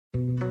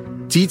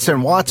Dietz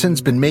and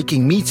Watson's been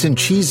making meats and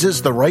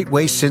cheeses the right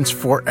way since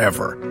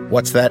forever.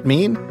 What's that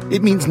mean?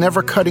 It means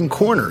never cutting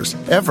corners,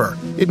 ever.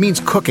 It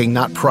means cooking,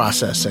 not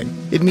processing.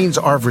 It means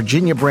our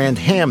Virginia brand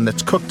ham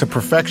that's cooked to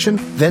perfection,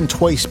 then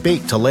twice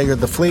baked to layer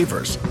the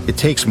flavors. It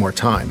takes more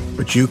time,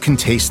 but you can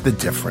taste the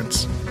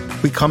difference.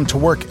 We come to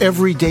work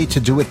every day to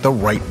do it the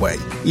right way,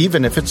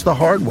 even if it's the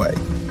hard way.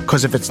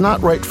 Because if it's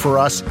not right for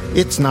us,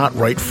 it's not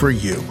right for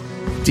you.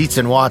 Dietz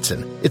and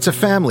Watson, it's a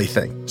family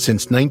thing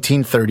since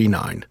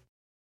 1939.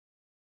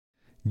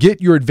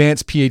 Get your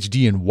advanced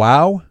PhD in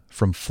WOW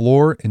from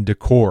Floor &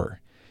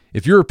 Decor.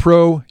 If you're a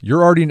pro,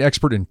 you're already an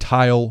expert in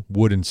tile,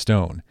 wood, and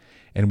stone.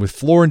 And with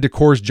Floor &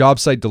 Decor's job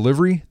site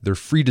delivery, their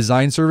free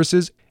design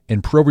services,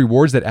 and pro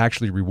rewards that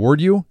actually reward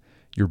you,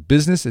 your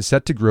business is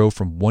set to grow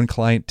from one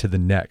client to the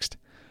next.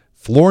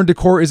 Floor &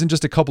 Decor isn't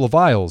just a couple of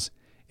aisles.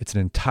 It's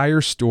an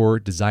entire store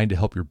designed to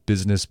help your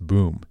business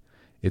boom.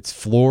 It's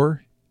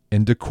Floor &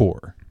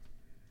 Decor.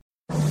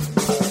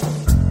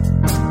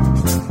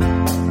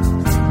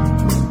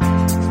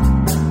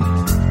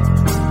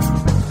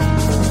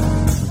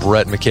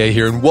 Brett McKay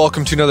here, and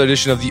welcome to another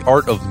edition of the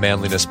Art of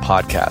Manliness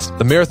podcast.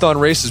 The marathon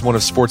race is one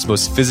of sport's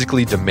most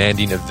physically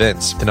demanding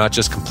events. To not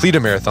just complete a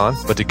marathon,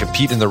 but to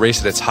compete in the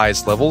race at its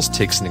highest levels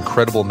takes an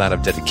incredible amount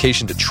of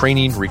dedication to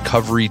training,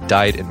 recovery,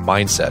 diet, and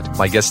mindset.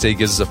 My guest today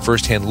gives us a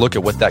firsthand look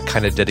at what that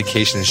kind of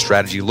dedication and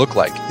strategy look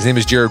like. His name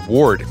is Jared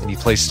Ward, and he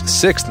placed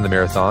 6th in the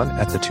marathon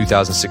at the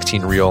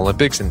 2016 Rio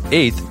Olympics and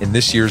 8th in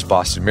this year's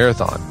Boston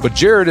Marathon. But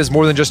Jared is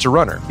more than just a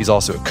runner. He's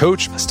also a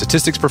coach, a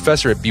statistics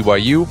professor at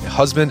BYU, a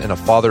husband, and a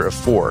father of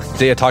 4.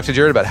 Today I talked to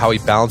Jared about how he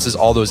balances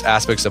all those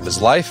aspects of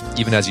his life,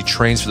 even as he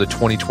trains for the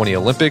 2020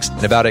 Olympics,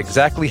 and about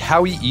exactly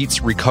how he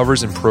eats,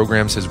 recovers, and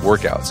programs his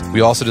workouts.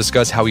 We also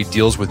discuss how he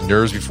deals with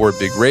nerves before a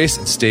big race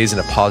and stays in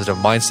a positive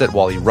mindset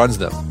while he runs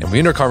them. And we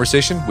end our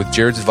conversation with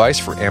Jared's advice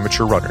for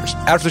amateur runners.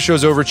 After the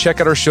show's over, check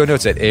out our show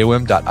notes at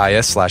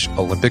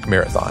aom.is/Olympic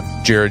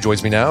Marathon. Jared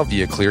joins me now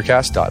via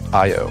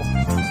clearcast.io.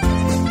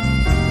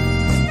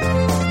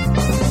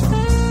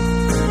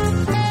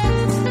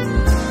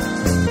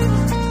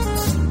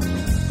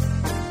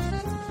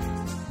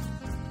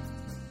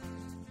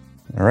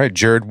 All right,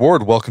 Jared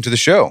Ward, welcome to the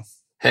show.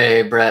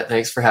 Hey, Brett.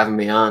 Thanks for having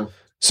me on.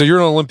 So you're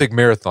an Olympic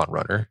marathon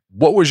runner.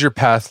 What was your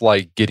path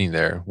like getting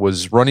there?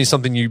 Was running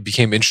something you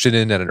became interested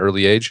in at an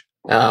early age?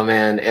 Oh,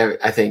 man.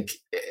 I think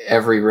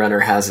every runner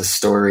has a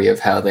story of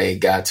how they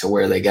got to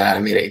where they got. I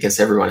mean, I guess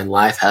everyone in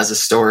life has a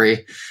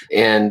story,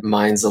 and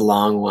mine's a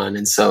long one.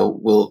 And so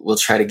we'll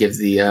try to give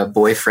the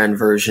boyfriend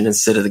version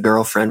instead of the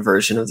girlfriend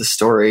version of the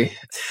story.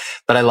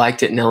 But I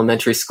liked it in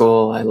elementary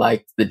school. I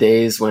liked the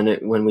days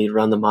when we'd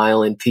run the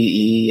mile in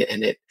PE,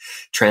 and it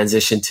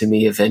transitioned to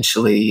me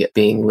eventually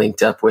being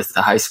linked up with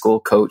the high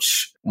school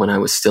coach when I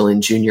was still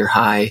in junior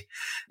high,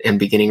 and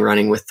beginning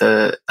running with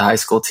the high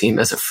school team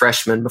as a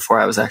freshman before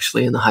I was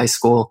actually in the high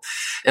school.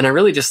 And I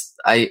really just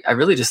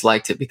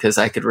liked it because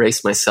I could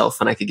race myself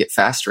and I could get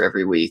faster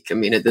every week. I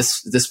mean, at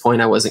this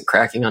point, I wasn't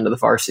cracking onto the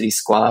varsity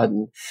squad.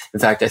 And in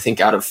fact, I think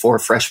out of 4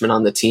 freshmen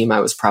on the team, I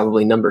was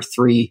probably number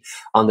 3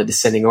 on the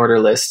descending order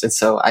list. And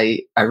so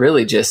I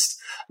really just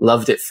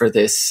loved it for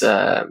this,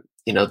 the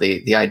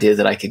idea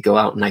that I could go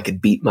out and I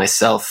could beat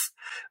myself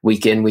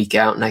week in, week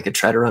out, and I could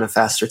try to run a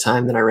faster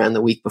time than I ran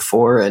the week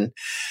before. And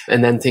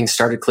then things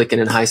started clicking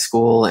in high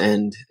school,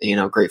 and,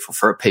 grateful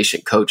for a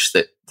patient coach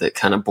that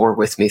kind of bore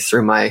with me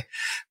through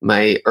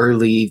my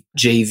early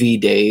JV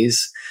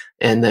days,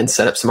 and then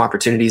set up some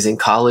opportunities in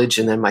college.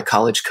 And then my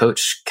college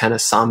coach kind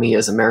of saw me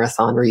as a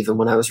marathoner, even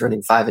when I was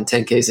running 5 and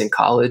 10Ks in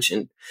college.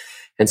 And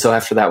so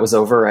after that was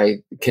over,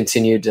 I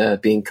continued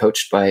being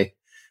coached by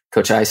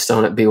Coach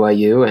Eyestone at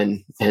BYU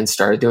and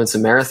started doing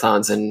some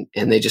marathons, and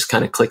they just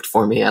kind of clicked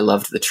for me. I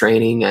loved the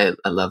training. I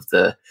loved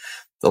the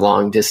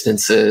long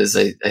distances.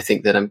 I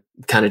think that I'm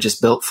kind of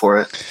just built for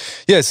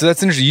it. Yeah. So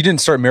that's interesting. You didn't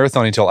start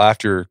marathoning until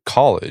after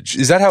college.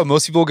 Is that how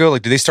most people go?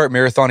 Like, do they start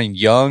marathoning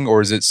young,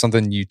 or is it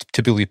something you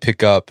typically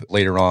pick up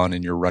later on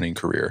in your running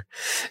career?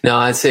 No,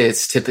 I'd say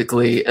it's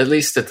typically, at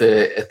least at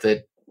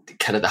the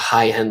kind of the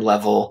high end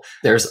level,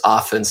 there's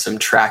often some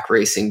track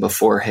racing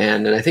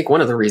beforehand. And I think one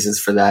of the reasons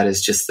for that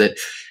is just that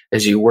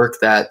as you work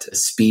that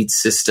speed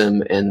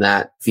system and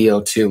that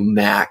VO2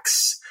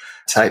 max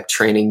type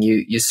training,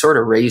 you sort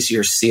of raise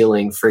your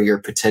ceiling for your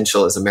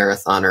potential as a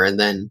marathoner. And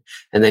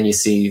then you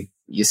see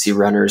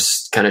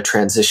runners kind of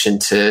transition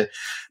to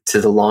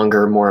the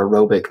longer, more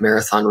aerobic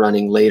marathon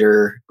running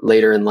later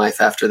in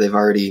life after they've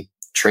already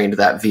trained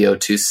that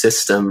VO2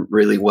 system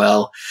really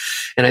well.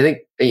 And I think,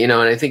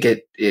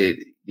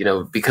 it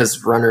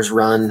because runners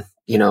run,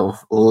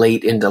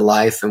 late into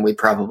life, and we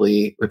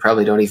probably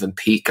don't even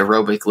peak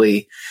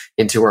aerobically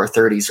into our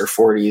 30s or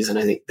 40s. And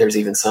I think there's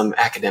even some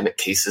academic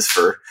cases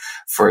for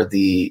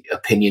the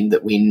opinion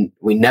that we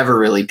never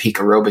really peak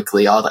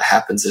aerobically. All that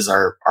happens is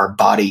our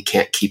body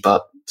can't keep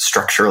up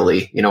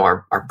structurally,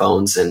 our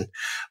bones and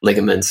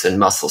ligaments and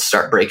muscles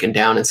start breaking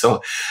down. And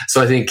so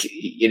I think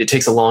it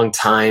takes a long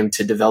time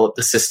to develop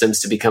the systems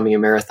to becoming a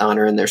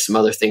marathoner. And there's some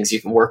other things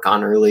you can work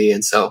on early.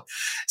 And so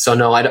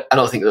no, I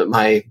don't think that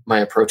my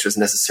approach was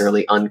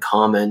necessarily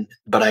uncommon,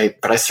 but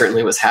I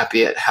certainly was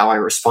happy at how I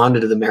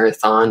responded to the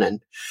marathon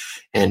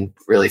and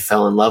really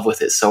fell in love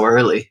with it so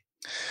early.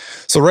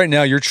 So right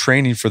now you're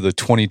training for the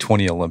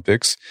 2020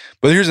 Olympics,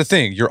 but here's the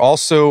thing. You're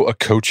also a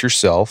coach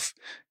yourself.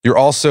 You're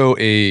also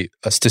a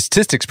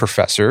statistics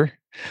professor,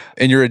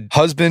 and you're a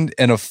husband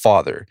and a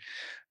father.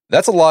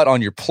 That's a lot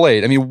on your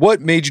plate. I mean, what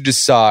made you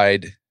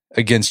decide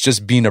against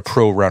just being a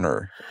pro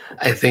runner?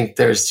 I think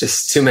there's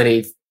just too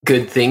many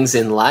good things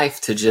in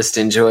life to just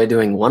enjoy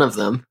doing one of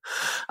them.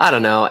 I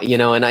don't know,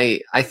 and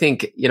I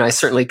think, I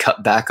certainly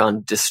cut back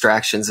on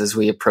distractions as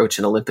we approach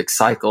an Olympic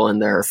cycle.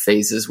 And there are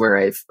phases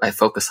where I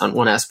focus on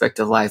one aspect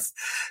of life,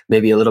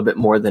 maybe a little bit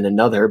more than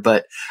another.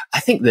 But I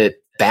think that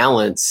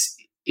balance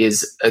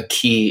is a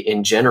key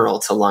in general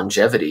to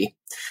longevity.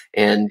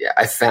 And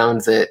I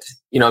found that,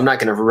 I'm not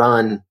going to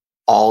run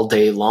all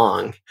day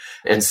long.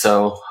 And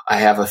so I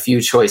have a few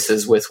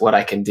choices with what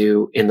I can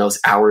do in those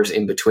hours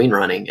in between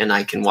running. And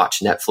I can watch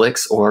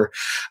Netflix, or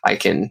I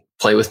can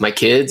play with my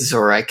kids,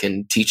 or I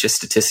can teach a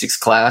statistics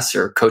class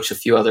or coach a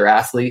few other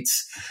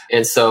athletes.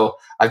 And so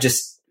I've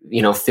just,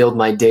 filled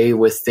my day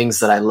with things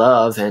that I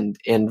love. And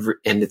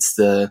it's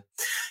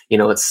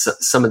it's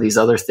some of these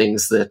other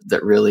things that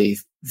really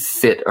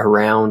fit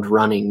around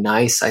running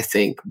nice, I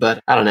think.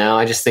 But I don't know.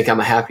 I just think I'm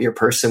a happier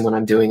person when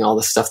I'm doing all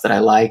the stuff that I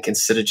like,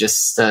 instead of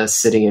just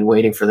sitting and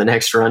waiting for the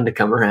next run to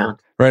come around.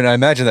 Right. And I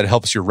imagine that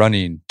helps your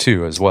running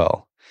too, as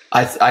well.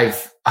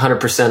 I've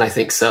 100%. I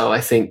think so. I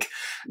think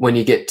when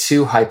you get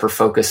too hyper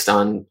focused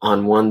on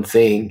one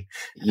thing,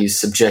 you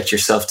subject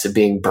yourself to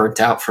being burnt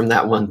out from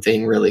that one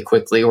thing really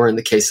quickly, or in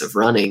the case of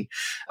running,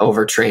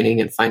 overtraining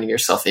and finding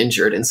yourself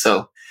injured. And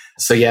so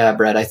yeah,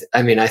 Brett,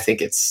 I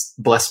think it's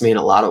blessed me in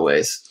a lot of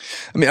ways.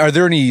 I mean, are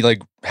there any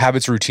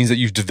habits or routines that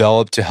you've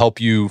developed to help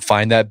you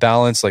find that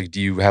balance?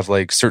 Do you have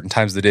certain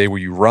times of the day where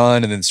you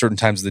run, and then certain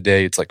times of the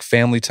day it's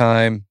family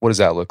time? What does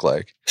that look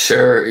like?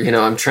 Sure.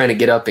 I'm trying to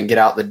get up and get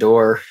out the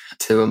door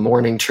to a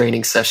morning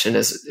training session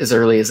as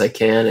early as I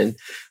can. And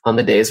on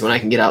the days when I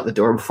can get out the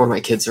door before my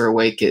kids are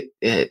awake,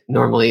 it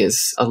normally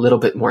is a little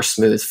bit more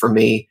smooth for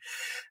me.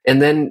 And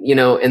then,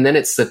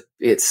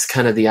 it's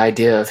kind of the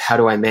idea of how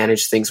do I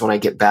manage things when I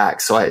get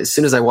back? So as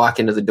soon as I walk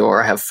into the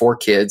door, I have 4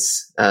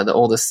 kids. The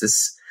oldest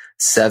is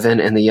 7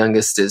 and the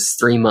youngest is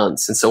 3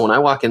 months. And so when I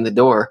walk in the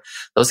door,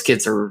 those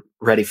kids are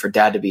ready for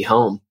dad to be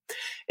home.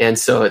 And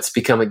so it's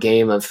become a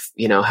game of,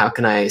 how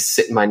can I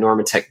sit in my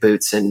Normatec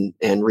boots and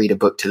read a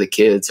book to the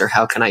kids? Or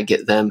how can I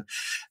get them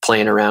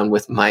playing around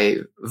with my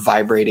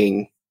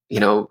vibrating,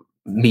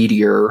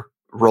 Meteor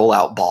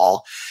rollout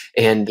ball,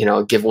 and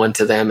give one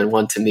to them and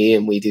one to me,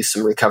 and we do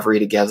some recovery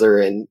together,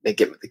 and they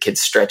get the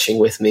kids stretching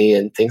with me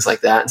and things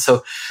like that. And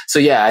so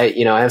yeah,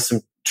 I have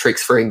some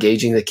tricks for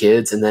engaging the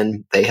kids, and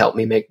then they help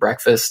me make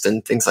breakfast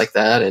and things like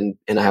that, and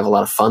I have a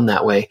lot of fun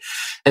that way.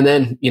 And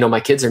then my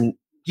kids are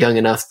young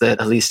enough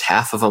that at least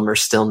half of them are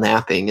still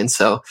napping, and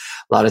so a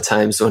lot of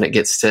times when it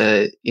gets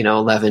to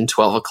 11,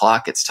 12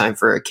 o'clock, it's time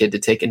for a kid to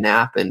take a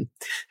nap, and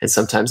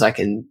sometimes I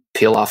can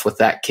peel off with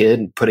that kid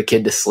and put a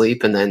kid to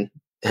sleep, and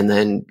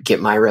then get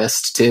my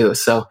rest too.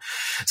 So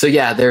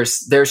yeah,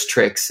 there's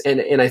tricks.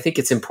 And I think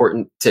it's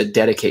important to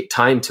dedicate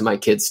time to my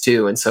kids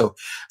too. And so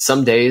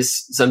some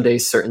days,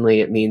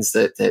 certainly it means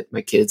that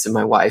my kids and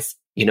my wife,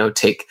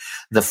 take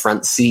the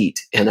front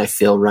seat, and I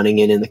feel running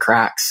in the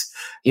cracks.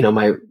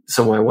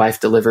 My wife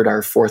delivered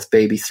our 4th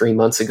baby 3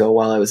 months ago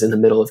while I was in the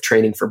middle of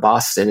training for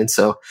Boston. And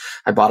so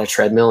I bought a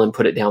treadmill and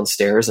put it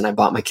downstairs, and I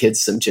bought my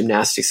kids some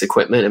gymnastics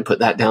equipment and put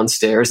that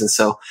downstairs. And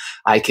so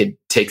I could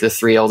take the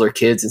 3 older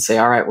kids and say,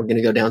 all right, we're going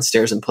to go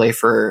downstairs and play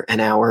for an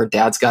hour.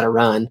 Dad's got to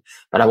run,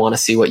 but I want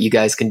to see what you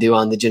guys can do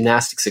on the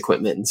gymnastics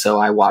equipment. And so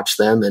I watch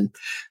them, and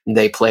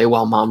they play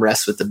while mom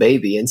rests with the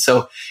baby. And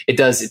so it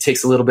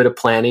takes a little bit of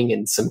planning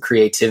and some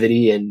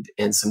creativity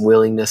and some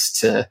willingness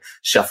to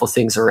shuffle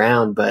things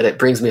around, but it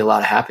brings me a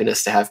lot of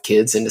happiness to have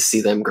kids and to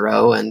see them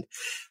grow and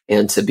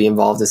to be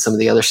involved in some of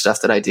the other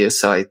stuff that I do.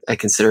 So I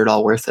consider it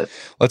all worth it.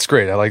 That's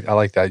great. I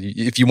like that.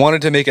 If you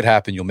wanted to make it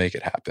happen, you'll make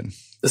it happen.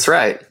 That's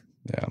right.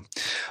 Yeah.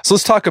 So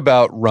let's talk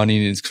about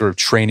running and sort of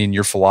training,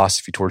 your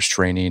philosophy towards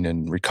training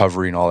and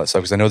recovery and all that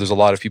stuff. Because I know there's a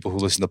lot of people who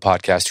listen to the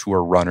podcast who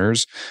are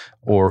runners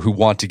or who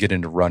want to get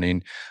into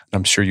running.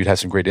 I'm sure you'd have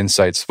some great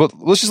insights. But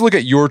let's just look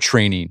at your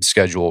training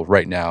schedule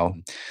right now.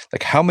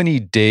 How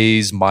many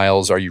days,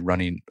 miles are you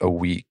running a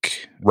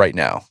week right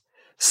now?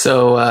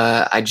 So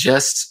I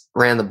just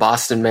ran the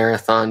Boston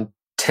Marathon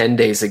 10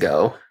 days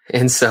ago.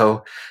 And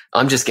so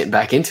I'm just getting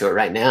back into it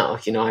right now.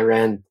 I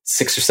ran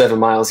 6 or 7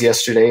 miles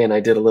yesterday, and I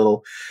did a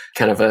little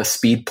kind of a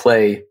speed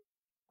play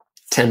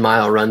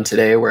 10-mile run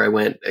today where I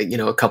went,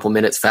 a couple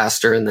minutes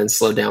faster and then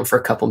slowed down for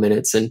a couple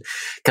minutes, and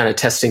kind of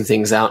testing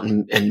things out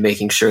and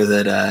making sure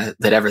that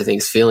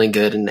everything's feeling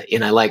good. And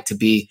I like to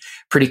be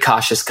pretty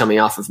cautious coming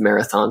off of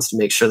marathons to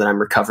make sure that I'm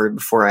recovered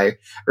before I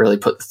really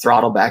put the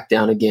throttle back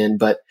down again.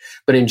 But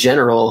in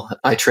general,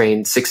 I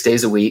train 6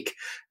 days a week.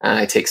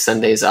 I take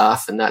Sundays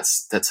off, and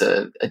that's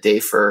a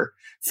day for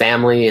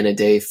family and a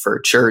day for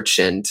church.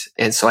 And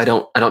so I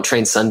don't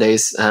train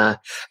Sundays.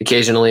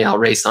 Occasionally I'll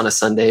race on a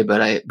Sunday,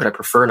 but I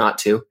prefer not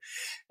to.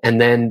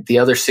 And then the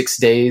other 6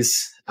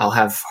 days, I'll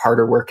have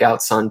harder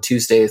workouts on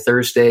Tuesday,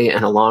 Thursday,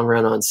 and a long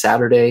run on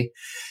Saturday,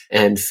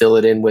 and fill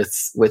it in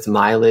with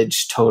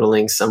mileage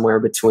totaling somewhere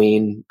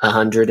between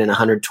 100 and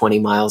 120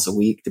 miles a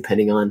week,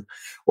 depending on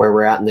where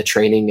we're at in the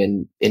training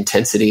and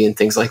intensity and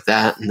things like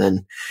that.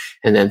 And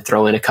then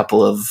throw in a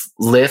couple of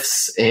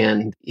lifts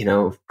and,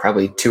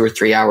 probably 2 or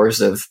 3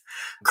 hours of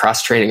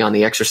cross training on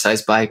the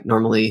exercise bike,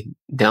 normally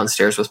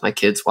downstairs with my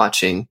kids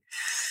watching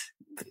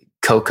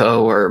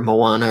Coco or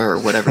Moana or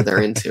whatever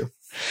they're into.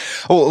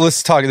 Well,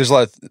 let's talk. There's a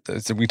lot.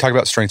 We talk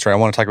about strength training.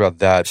 I want to talk about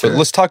that, Sure. But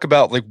let's talk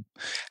about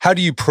how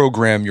do you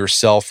program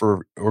yourself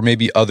or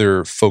maybe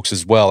other folks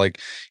as well?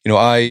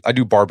 I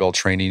do barbell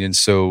training, and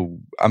so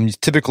I'm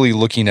typically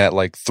looking at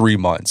 3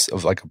 months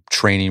of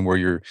training where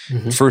you're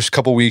first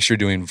couple weeks you're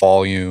doing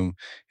volume,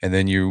 and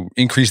then you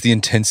increase the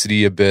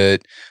intensity a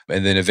bit,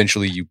 and then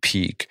eventually you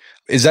peak.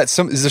 Is there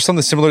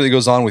something similar that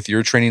goes on with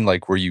your training,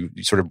 where you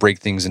sort of break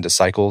things into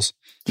cycles?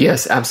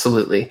 Yes,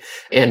 absolutely.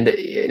 And,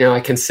 I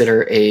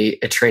consider a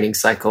training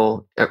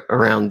cycle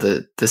around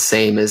the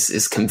same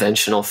as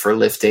conventional for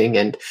lifting,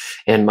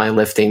 and my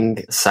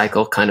lifting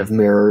cycle kind of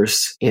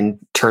mirrors in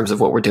terms of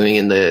what we're doing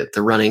in the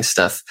running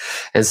stuff.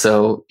 And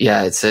so,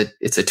 yeah, it's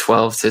a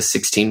 12 to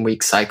 16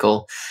 week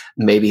cycle,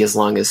 maybe as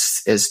long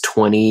as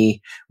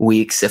 20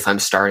 weeks if I'm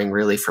starting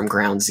really from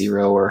ground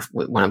zero, or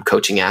when I'm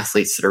coaching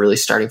athletes that are really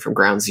starting from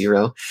ground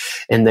zero.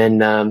 And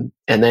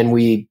then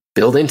we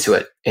build into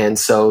it. And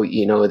so,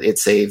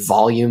 it's a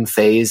volume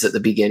phase at the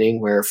beginning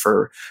where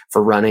for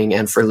running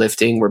and for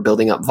lifting, we're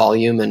building up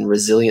volume and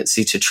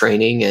resiliency to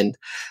training. And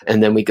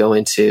then we go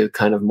into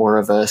kind of more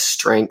of a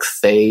strength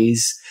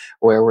phase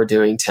where we're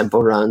doing tempo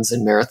runs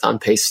and marathon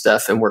pace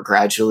stuff. And we're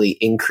gradually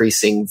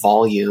increasing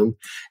volume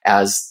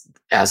as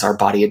our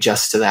body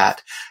adjusts to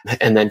that.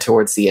 And then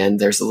towards the end,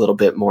 there's a little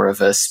bit more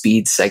of a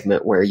speed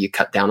segment where you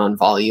cut down on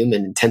volume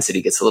and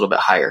intensity gets a little bit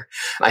higher.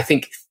 I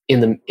think in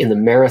the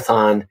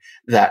marathon,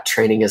 that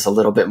training is a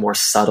little bit more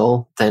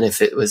subtle than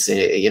if it was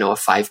a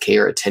 5K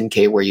or a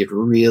 10K where you'd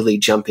really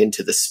jump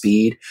into the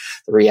speed.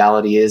 The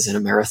reality is in a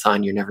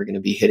marathon, you're never going to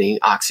be hitting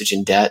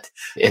oxygen debt.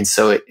 And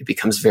so it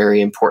becomes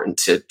very important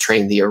to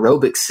train the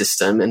aerobic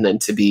system and then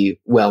to be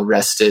well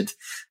rested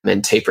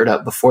and tapered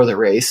up before the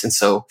race. And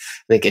so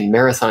I think in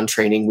marathon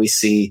training, we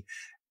see,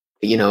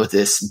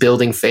 this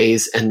building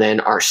phase, and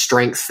then our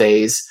strength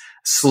phase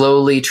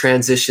slowly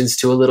transitions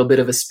to a little bit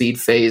of a speed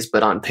phase.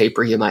 But on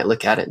paper, you might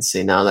look at it and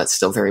say, no, that's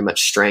still very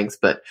much strength.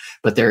 But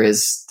there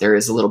is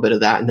a little bit of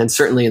that. And then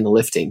certainly in the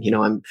lifting,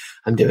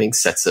 I'm doing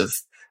sets of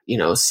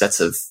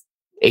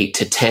 8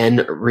 to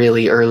 10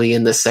 really early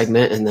in the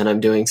segment. And then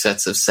I'm doing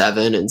sets of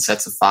 7 and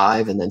sets of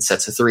 5 and then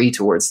sets of 3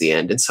 towards the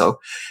end. And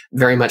so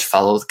very much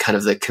follow kind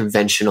of the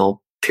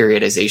conventional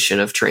periodization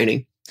of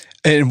training.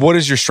 And what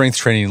does your strength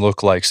training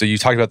look like? So you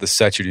talked about the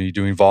sets, you're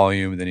doing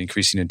volume and then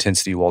increasing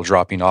intensity while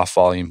dropping off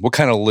volume. What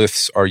kind of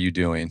lifts are you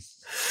doing?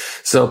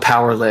 So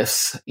power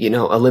lifts,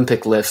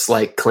 Olympic lifts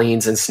like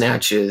cleans and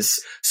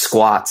snatches,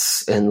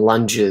 squats and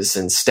lunges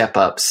and step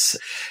ups,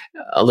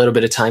 a little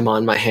bit of time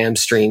on my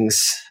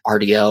hamstrings,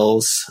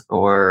 RDLs,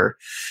 or,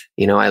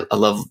 I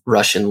love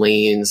Russian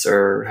leans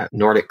or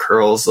Nordic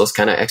curls, those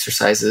kind of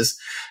exercises.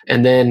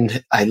 And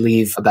then I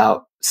leave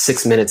about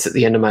 6 minutes at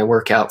the end of my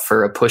workout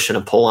for a push and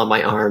a pull on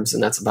my arms.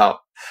 And that's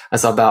about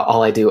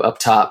all I do up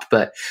top.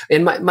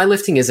 And my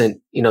lifting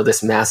isn't,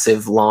 this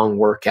massive long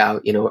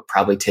workout. It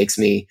probably takes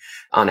me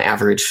on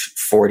average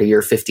 40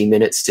 or 50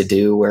 minutes to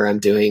do, where I'm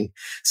doing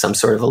some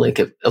sort of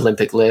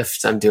Olympic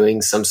lift. I'm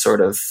doing some sort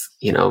of,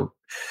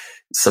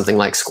 something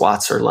like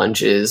squats or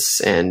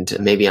lunges, and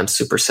maybe I'm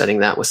supersetting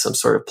that with some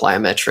sort of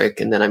plyometric,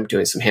 and then I'm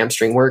doing some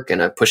hamstring work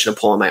and a push and a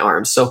pull on my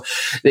arms. So,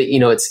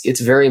 it's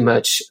very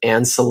much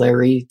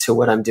ancillary to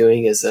what I'm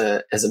doing as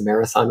a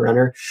marathon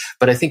runner,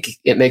 but I think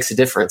it makes a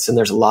difference. And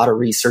there's a lot of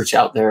research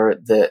out there,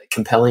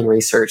 compelling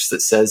research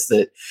that says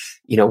that,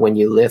 when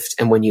you lift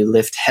and when you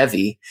lift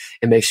heavy,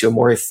 it makes you a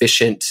more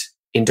efficient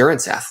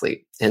endurance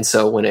athlete. And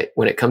so when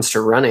it comes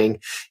to running,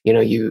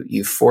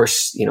 you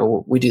force,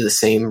 we do the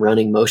same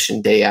running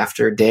motion day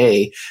after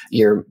day.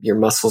 Your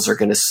muscles are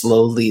going to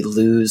slowly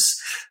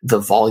lose the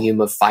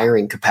volume of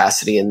firing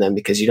capacity in them,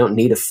 because you don't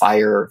need to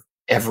fire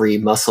every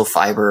muscle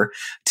fiber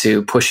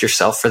to push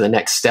yourself for the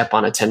next step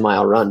on a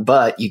 10-mile run.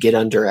 But you get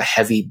under a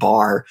heavy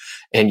bar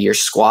and you're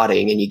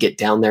squatting, and you get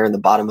down there in the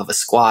bottom of a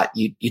squat,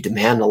 you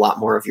demand a lot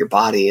more of your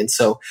body. And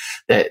so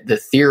the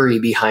theory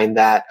behind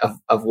that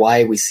of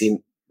why we see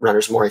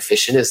runners more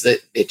efficient is that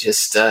it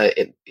just,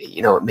 it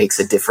makes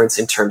a difference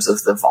in terms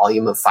of the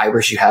volume of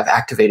fibers you have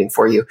activating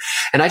for you.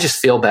 And I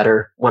just feel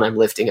better when I'm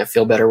lifting. I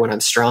feel better when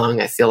I'm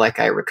strong. I feel like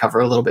I recover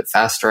a little bit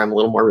faster. I'm a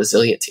little more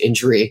resilient to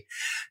injury.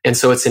 And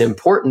so it's an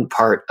important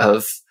part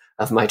of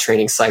my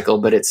training cycle,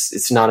 but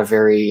it's not a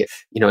very,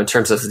 in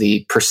terms of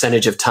the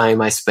percentage of time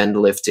I spend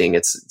lifting,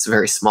 it's a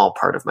very small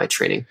part of my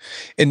training.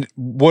 And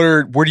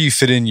where do you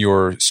fit in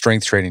your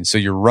strength training? So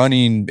you're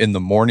running in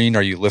the morning.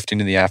 Are you lifting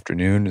in the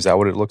afternoon? Is that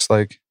what it looks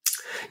like?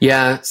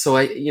 Yeah. So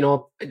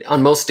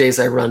on most days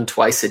I run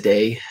twice a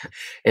day.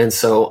 And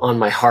so on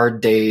my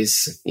hard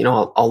days,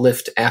 I'll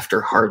lift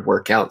after hard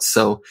workouts.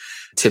 So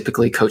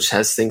typically coach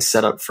has things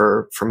set up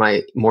for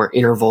my more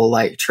interval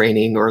like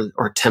training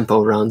or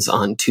tempo runs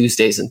on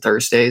Tuesdays and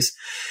Thursdays.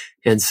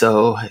 And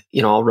so,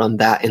 I'll run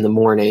that in the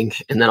morning,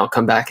 and then I'll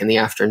come back in the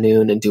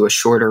afternoon and do a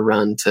shorter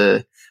run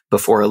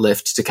before a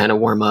lift to kind of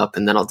warm up.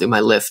 And then I'll do my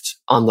lift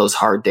on those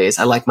hard days.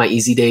 I like my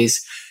easy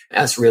days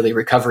as really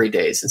recovery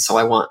days. And so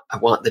I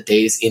want the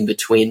days in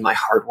between my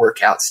hard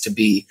workouts to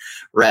be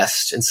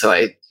rest. And so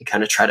I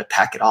kind of try to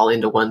pack it all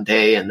into one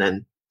day and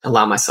then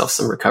allow myself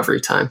some recovery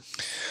time.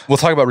 We'll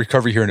talk about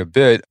recovery here in a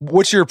bit.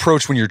 What's your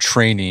approach when you're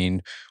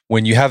training,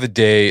 when you have a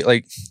day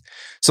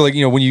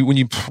when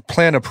you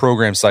plan a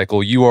program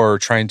cycle, you are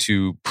trying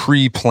to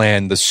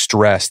pre-plan the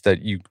stress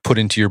that you put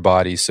into your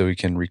body so you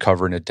can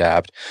recover and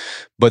adapt.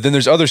 But then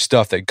there's other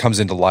stuff that comes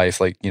into life,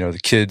 like, the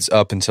kid's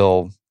up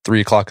until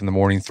 3:00 in the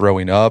morning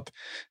throwing up.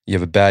 You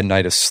have a bad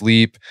night of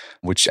sleep,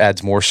 which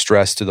adds more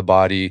stress to the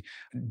body.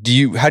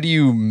 How do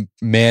you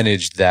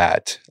manage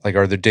that? Like,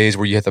 are there days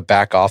where you have to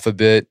back off a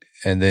bit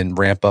and then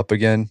ramp up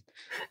again?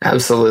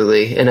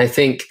 Absolutely. And I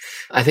think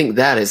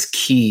that is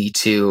key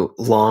to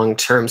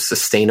long-term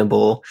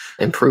sustainable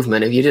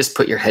improvement. If you just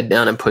put your head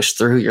down and push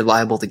through, you're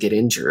liable to get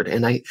injured.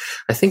 And I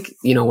think,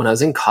 when I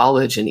was in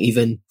college and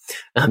even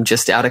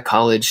just out of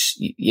college,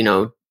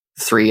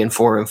 3 and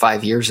 4 and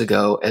 5 years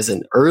ago as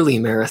an early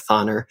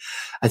marathoner,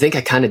 I think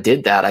I kind of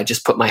did that. I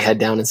just put my head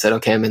down and said,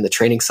 okay, I'm in the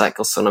training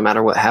cycle. So no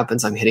matter what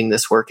happens, I'm hitting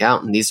this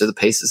workout. And these are the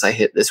paces I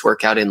hit this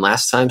workout in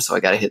last time. So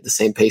I got to hit the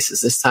same paces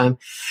this time.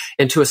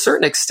 And to a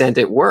certain extent,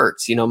 it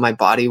worked. My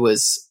body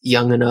was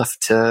young enough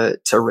to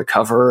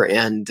recover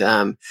and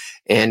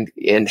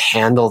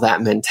handle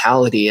that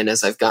mentality. And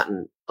as I've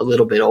gotten a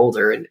little bit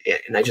older and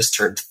I just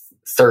turned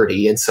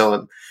 30. And so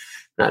I'm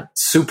not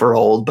super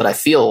old, but I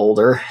feel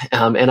older,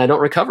 and I don't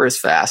recover as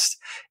fast.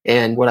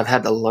 And what I've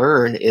had to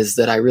learn is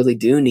that I really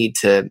do need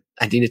to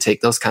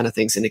take those kind of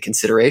things into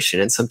consideration.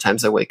 And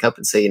sometimes I wake up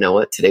and say, you know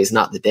what, today's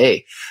not the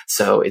day.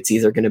 So it's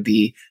either going to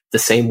be the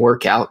same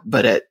workout,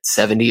 but at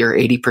 70 or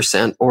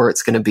 80%, or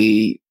it's going to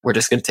be, we're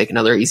just going to take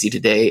another easy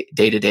day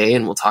to day,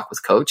 and we'll talk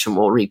with coach and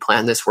we'll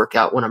replan this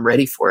workout when I'm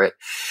ready for it.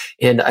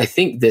 And I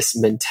think this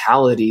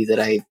mentality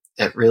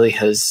that really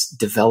has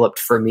developed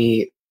for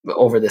me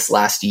over this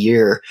last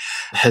year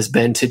has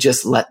been to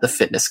just let the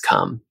fitness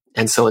come.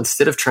 And so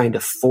instead of trying to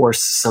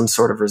force some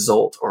sort of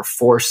result or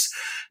force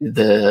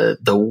the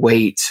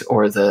weight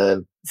or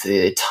the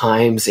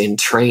times in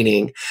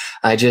training,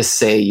 I just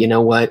say, you know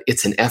what,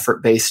 it's an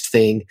effort-based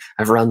thing.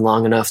 I've run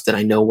long enough that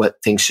I know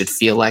what things should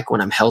feel like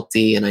when I'm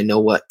healthy, and I know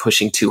what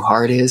pushing too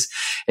hard is.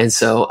 And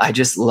so I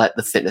just let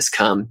the fitness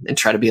come and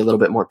try to be a little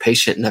bit more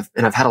patient.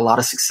 And I've had a lot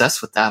of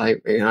success with that. I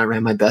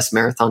ran my best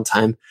marathon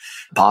time,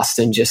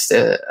 Boston, just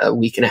a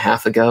week and a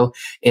half ago.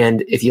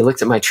 And if you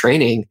looked at my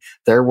training,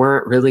 there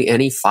weren't really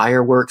any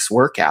fireworks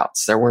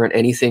workouts. There weren't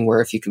anything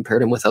where if you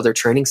compared him with other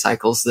training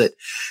cycles that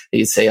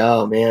you'd say,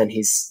 oh man,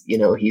 he's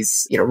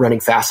running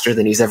faster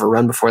than he's ever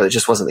run before. That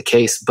just wasn't the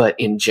case. But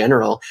in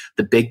general,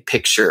 the big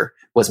picture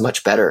was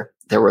much better.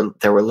 There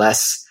were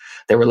less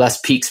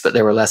peaks, but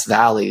there were less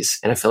valleys.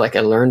 And I feel like I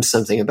learned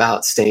something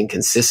about staying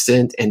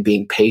consistent and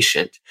being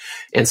patient.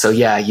 And so,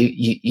 yeah,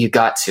 you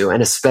got to,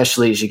 and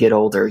especially as you get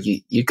older,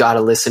 you got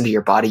to listen to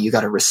your body. You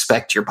got to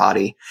respect your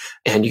body,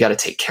 and you got to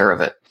take care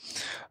of it.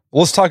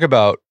 Well, let's talk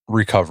about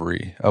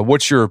recovery.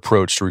 What's your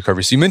approach to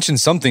recovery? So you mentioned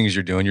some things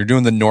you're doing. You're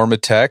doing the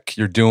Normatec.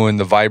 You're doing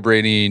the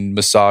vibrating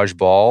massage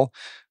ball.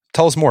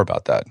 Tell us more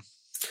about that.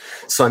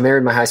 So I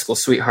married my high school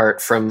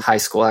sweetheart from high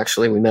school.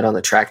 Actually, we met on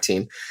the track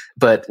team.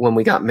 But when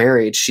we got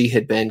married, she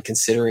had been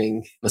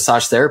considering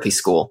massage therapy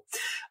school,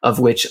 of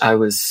which I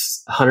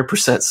was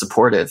 100%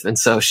 supportive. And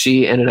so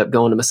she ended up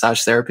going to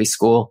massage therapy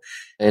school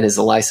and is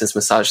a licensed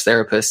massage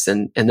therapist.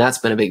 And that's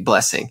been a big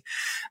blessing.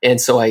 And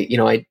so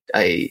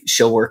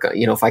she'll work,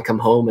 if I come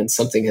home and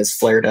something has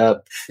flared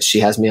up,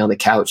 she has me on the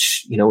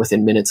couch,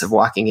 within minutes of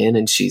walking in,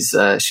 and she's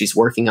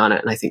working on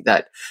it. And I think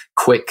that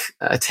quick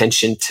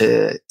attention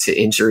to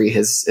injury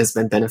has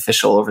been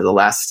beneficial over the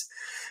last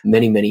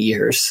many, many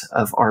years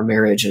of our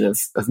marriage and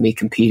of me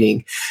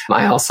competing.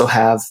 I also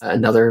have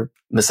another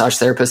massage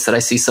therapist that I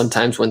see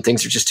sometimes when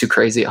things are just too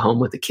crazy at home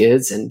with the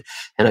kids. And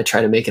I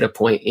try to make it a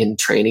point in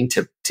training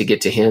to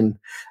get to him,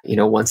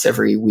 once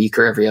every week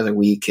or every other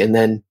week. And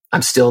then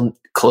I'm still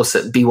close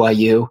at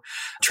BYU,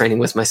 training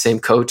with my same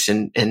coach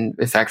and in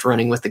fact,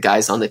 running with the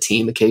guys on the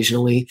team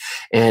occasionally.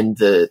 And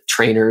the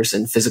trainers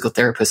and physical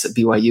therapists at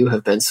BYU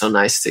have been so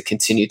nice to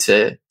continue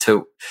to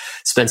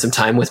spend some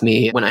time with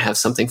me when I have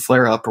something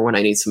flare up or when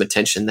I need some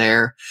attention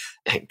there,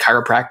 and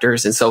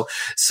chiropractors. And so,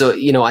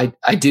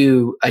 I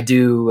do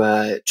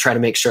try to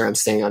make sure I'm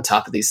staying on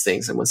top of these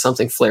things. And when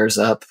something flares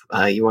up,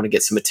 you want to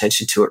get some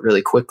attention to it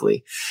really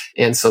quickly.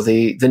 And so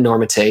the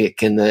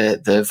Normatec and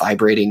the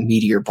vibrating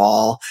meteor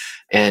ball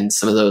and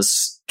some of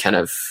those kind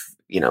of,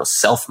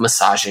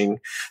 self-massaging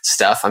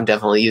stuff I'm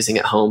definitely using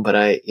at home, but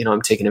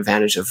I'm taking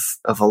advantage of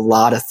a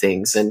lot of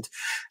things. And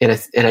I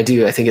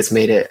think it's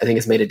made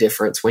a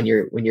difference when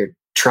you're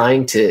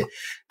trying to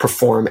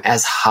perform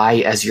as high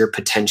as your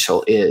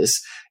potential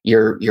is.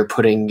 You're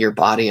putting your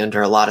body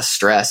under a lot of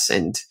stress.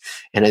 And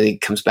I think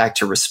it comes back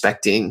to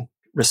respecting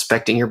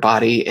your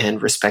body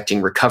and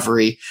respecting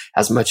recovery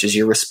as much as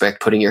you respect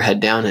putting your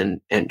head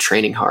down and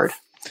training hard.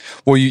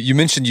 Well, you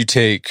mentioned you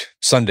take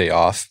Sunday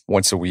off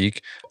once a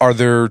week. Are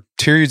there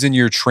periods in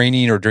your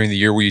training or during the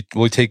year where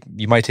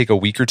you might take a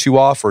week or two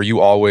off, or are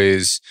you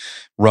always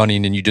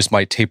running and you just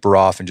might taper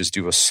off and just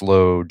do a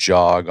slow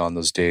jog on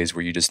those days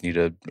where you just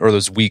or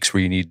those weeks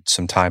where you need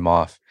some time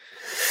off?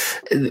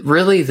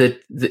 Really,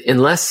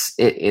 unless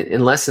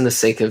in the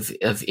sake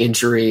of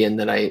injury and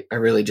that I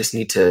really just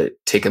need to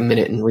take a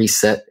minute and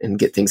reset and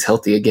get things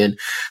healthy again,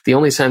 the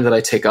only time that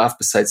I take off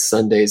besides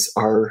Sundays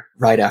are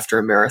right after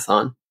a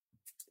marathon.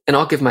 And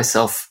I'll give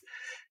myself,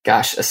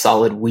 a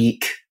solid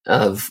week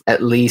of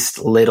at least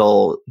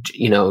little,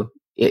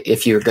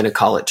 if you're going to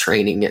call it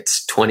training,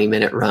 it's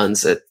 20-minute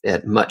runs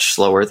at much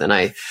slower than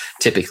I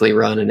typically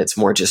run. And it's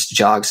more just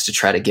jogs to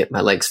try to get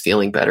my legs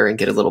feeling better and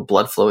get a little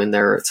blood flow in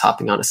there. It's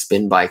hopping on a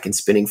spin bike and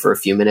spinning for a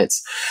few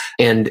minutes.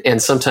 And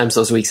sometimes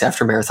those weeks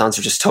after marathons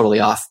are just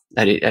totally off.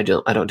 I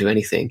don't do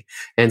anything.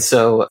 And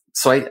so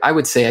I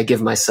would say I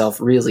give myself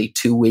really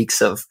 2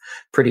 weeks of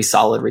pretty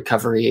solid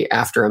recovery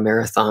after a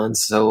marathon.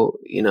 So,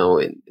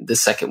 in the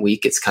second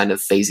week, it's kind of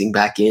phasing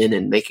back in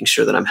and making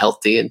sure that I'm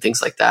healthy and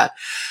things like that.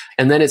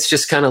 And then it's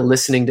just kind of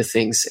listening to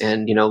things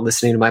and,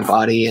 listening to my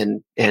body.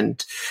 And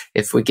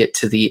if we get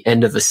to the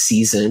end of a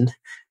season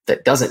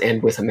that doesn't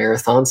end with a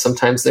marathon,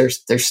 sometimes there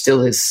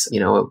still is,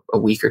 a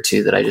week or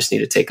two that I just need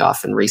to take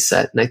off and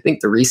reset. And I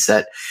think the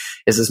reset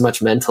is as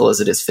much mental as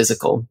it is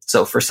physical.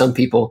 So for some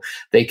people,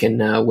 they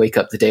can wake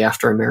up the day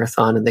after a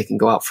marathon and they can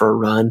go out for a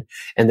run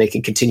and they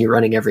can continue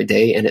running every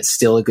day. And it's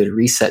still a good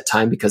reset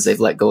time because they've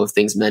let go of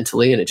things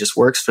mentally and it just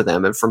works for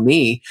them. And for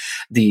me,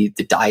 the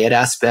diet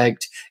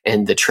aspect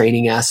and the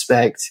training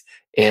aspect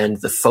and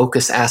the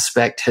focus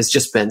aspect has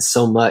just been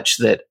so much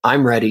that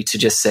I'm ready to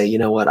just say, you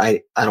know what,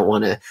 I don't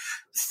want to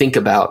think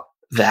about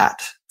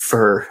that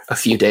for a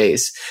few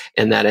days.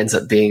 And that ends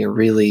up being a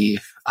really,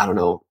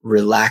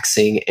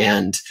 relaxing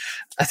and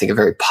I think a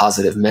very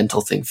positive mental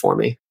thing for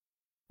me.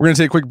 We're going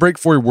to take a quick break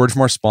for a word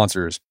from our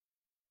sponsors.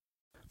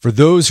 For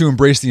those who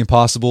embrace the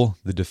impossible,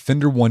 the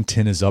Defender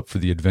 110 is up for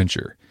the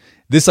adventure.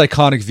 This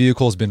iconic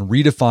vehicle has been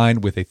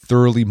redefined with a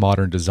thoroughly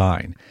modern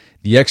design.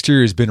 The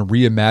exterior has been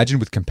reimagined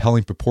with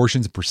compelling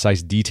proportions and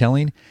precise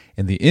detailing,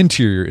 and the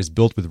interior is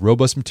built with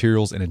robust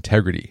materials and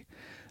integrity.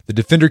 The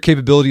Defender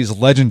capability is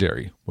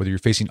legendary, whether you're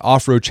facing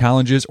off-road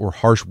challenges or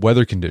harsh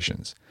weather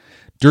conditions.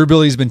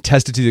 Durability has been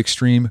tested to the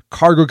extreme,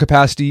 cargo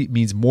capacity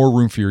means more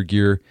room for your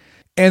gear,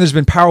 and there's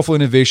been powerful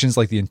innovations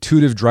like the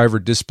intuitive driver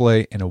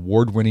display and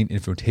award-winning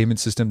infotainment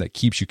system that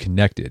keeps you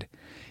connected.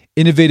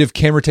 Innovative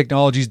camera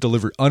technologies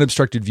deliver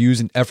unobstructed views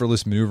and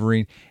effortless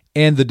maneuvering,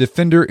 and the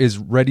Defender is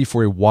ready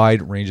for a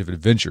wide range of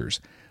adventures.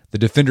 The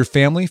Defender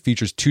family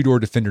features two-door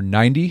Defender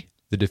 90,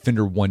 the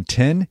Defender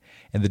 110,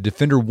 and the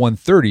Defender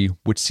 130,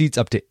 which seats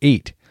up to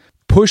 8.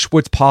 Push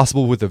what's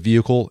possible with a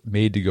vehicle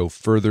made to go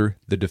further,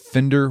 the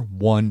Defender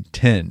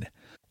 110.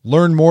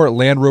 Learn more at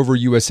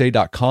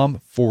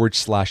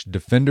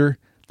LandRoverUSA.com/Defender.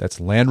 That's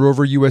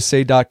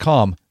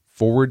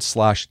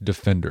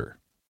LandRoverUSA.com/Defender.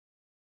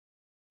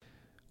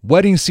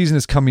 Wedding season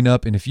is coming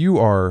up, and if you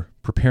are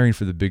preparing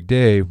for the big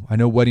day, I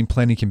know wedding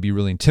planning can be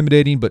really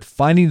intimidating, but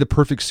finding the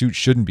perfect suit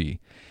shouldn't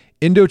be.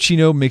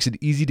 Indochino makes it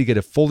easy to get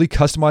a fully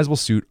customizable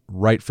suit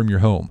right from your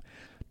home.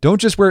 Don't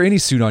just wear any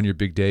suit on your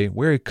big day,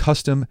 wear a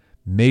custom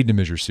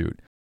made-to-measure suit.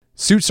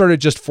 Suits start at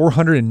just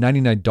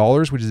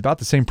 $499, which is about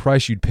the same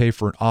price you'd pay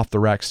for an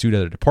off-the-rack suit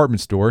at a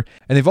department store,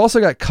 and they've also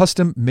got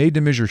custom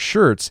made-to-measure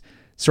shirts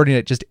starting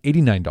at just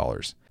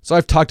 $89. So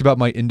I've talked about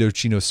my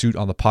Indochino suit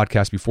on the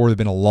podcast before. They've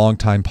been a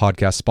long-time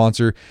podcast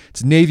sponsor.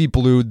 It's navy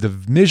blue. The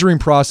measuring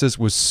process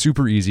was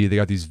super easy. They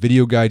got these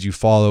video guides you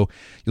follow.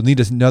 You'll need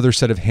another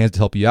set of hands to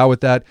help you out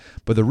with that.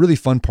 But the really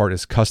fun part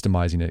is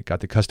customizing it. Got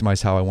to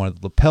customize how I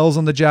wanted the lapels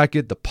on the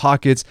jacket, the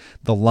pockets,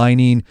 the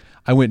lining.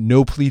 I went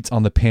no pleats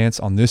on the pants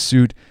on this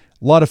suit.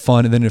 A lot of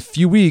fun. And then in a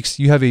few weeks,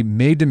 you have a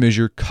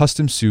made-to-measure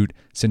custom suit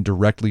sent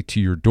directly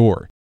to your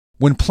door.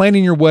 When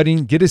planning your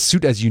wedding, get a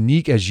suit as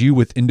unique as you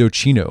with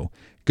Indochino.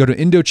 Go to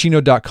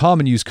Indochino.com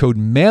and use code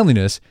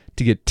manliness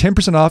to get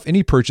 10% off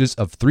any purchase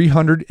of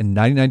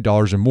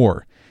 $399 or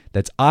more.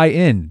 That's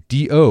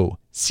Indochino.com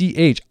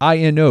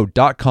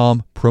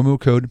CHINO.com, promo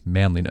code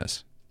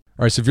manliness.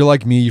 All right, so if you're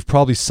like me, you've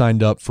probably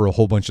signed up for a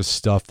whole bunch of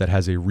stuff that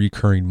has a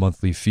recurring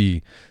monthly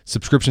fee.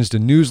 Subscriptions to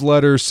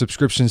newsletters,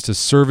 subscriptions to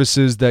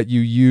services that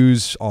you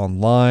use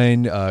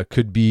online,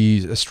 could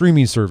be a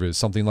streaming service,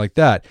 something like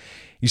that.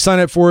 You sign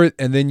up for it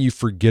and then you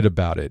forget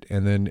about it.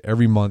 And then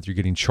every month you're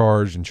getting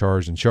charged and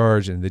charged and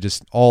charged, and they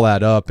just all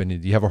add up,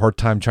 and you have a hard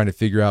time trying to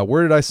figure out,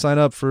 where did I sign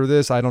up for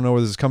this? I don't know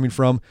where this is coming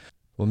from.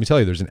 Well, let me tell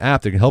you, there's an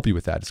app that can help you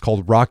with that. It's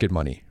called Rocket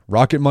Money.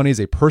 Rocket Money is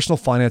a personal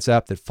finance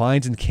app that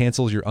finds and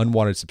cancels your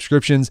unwanted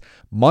subscriptions,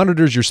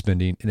 monitors your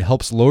spending, and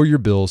helps lower your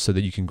bills so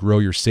that you can grow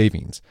your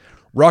savings.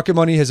 Rocket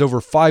Money has over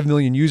 5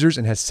 million users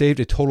and has saved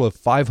a total of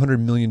 $500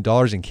 million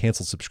in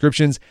canceled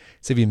subscriptions,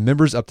 saving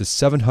members up to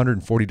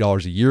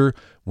 $740 a year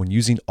when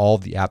using all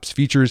of the app's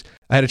features.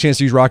 I had a chance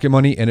to use Rocket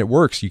Money, and it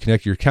works. You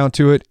connect your account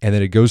to it, and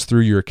then it goes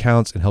through your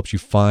accounts and helps you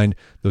find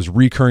those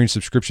recurring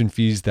subscription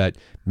fees that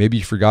maybe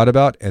you forgot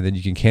about, and then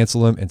you can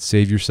cancel them and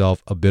save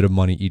yourself a bit of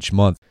money each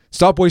month.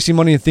 Stop wasting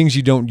money on things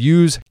you don't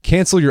use.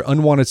 Cancel your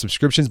unwanted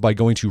subscriptions by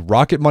going to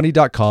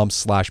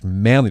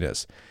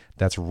rocketmoney.com/manliness.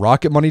 That's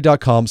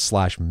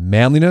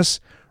rocketmoney.com/manliness,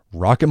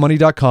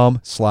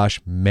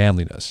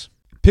 rocketmoney.com/manliness.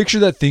 Picture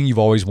that thing you've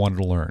always wanted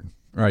to learn.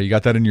 All right, you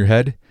got that in your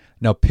head?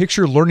 Now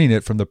picture learning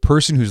it from the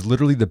person who's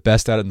literally the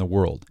best at it in the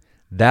world.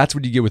 That's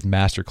what you get with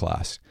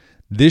Masterclass.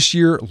 This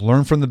year,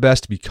 learn from the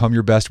best to become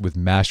your best with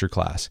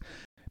Masterclass.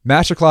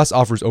 Masterclass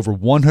offers over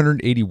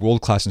 180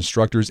 world-class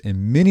instructors,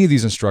 and many of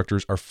these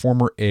instructors are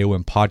former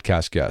AOM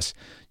podcast guests.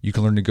 You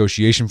can learn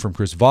negotiation from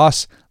Chris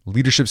Voss,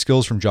 leadership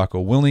skills from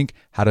Jocko Willink,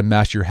 how to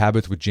master your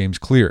habits with James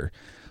Clear.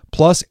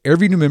 Plus,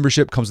 every new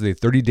membership comes with a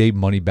 30-day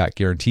money-back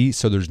guarantee,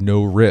 so there's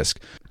no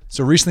risk.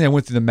 So recently I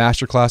went through the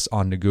masterclass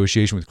on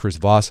negotiation with Chris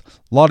Voss.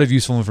 A lot of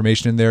useful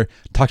information in there.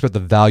 Talked about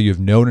the value of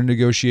knowing a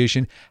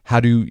negotiation,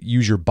 how to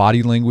use your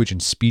body language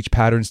and speech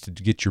patterns to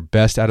get your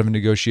best out of a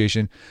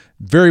negotiation.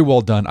 Very well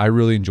done. I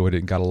really enjoyed it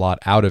and got a lot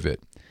out of it.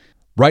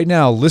 Right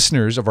now,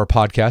 listeners of our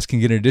podcast can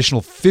get an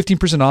additional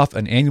 15% off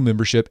an annual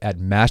membership at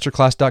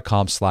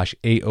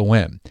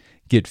masterclass.com/AOM.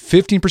 Get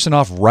 15%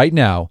 off right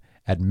now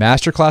at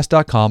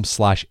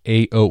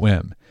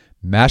masterclass.com/AOM.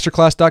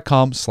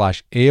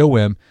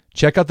 masterclass.com/AOM.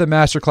 Check out the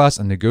masterclass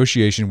on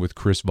negotiation with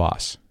Chris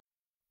Voss.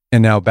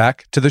 And now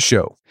back to the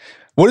show.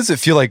 What does it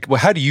feel like? Well,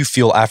 how do you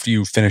feel after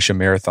you finish a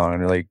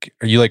marathon? Are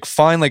you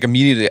fine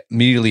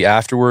immediately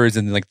afterwards,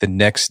 and then the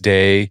next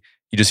day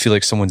you just feel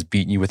like someone's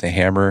beating you with a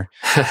hammer?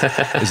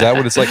 Is that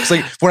what it's like? It's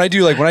like when I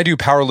do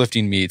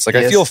powerlifting meets, yes.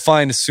 I feel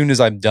fine as soon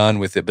as I'm done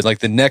with it, but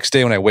the next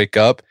day when I wake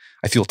up,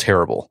 I feel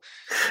terrible.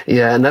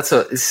 Yeah, and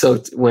so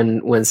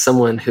when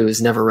someone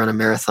who's never run a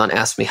marathon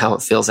asks me how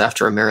it feels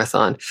after a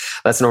marathon,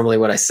 that's normally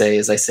what I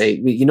say.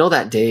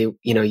 That day,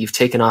 you've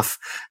taken off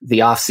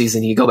the off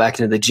season, you go back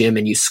into the gym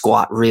and you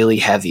squat really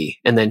heavy,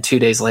 and then 2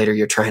 days later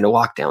you're trying to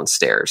walk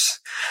downstairs.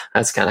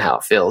 That's kind of how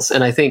it feels.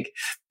 And I think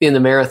in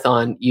the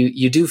marathon,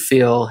 you do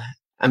feel.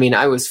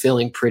 I was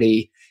feeling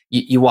pretty.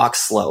 You walk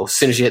slow. As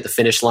soon as you hit the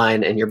finish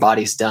line and your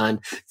body's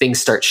done,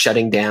 things start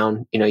shutting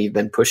down. You've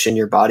been pushing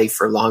your body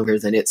for longer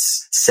than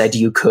it's said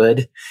you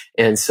could.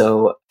 And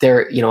so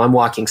I'm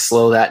walking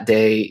slow that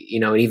day,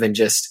 and even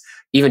just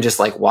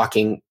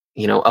walking,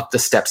 up the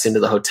steps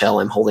into the hotel,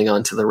 I'm holding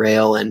on to the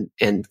rail and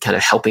kind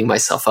of helping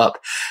myself up.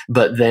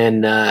 But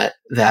then,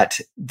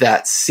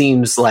 that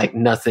seems like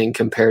nothing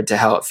compared to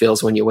how it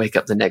feels when you wake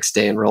up the next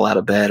day and roll out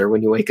of bed, or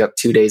when you wake up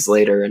 2 days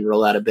later and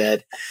roll out of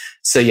bed.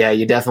 So yeah,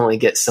 you definitely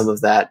get some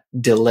of that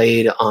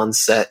delayed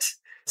onset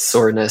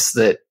soreness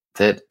that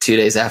 2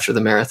 days after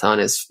the marathon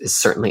is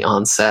certainly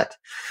onset.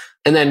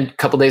 And then a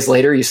couple days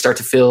later, you start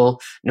to feel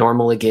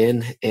normal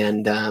again.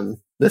 And,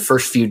 the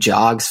first few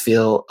jogs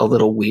feel a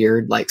little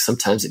weird.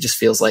 Sometimes it just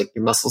feels like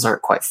your muscles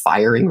aren't quite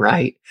firing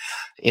right.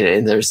 And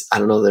I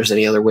don't know if there's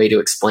any other way to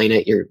explain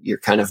it. You're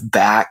kind of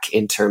back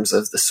in terms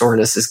of the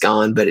soreness is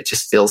gone, but it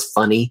just feels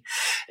funny.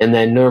 And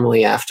then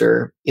normally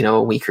after,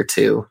 a week or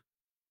two,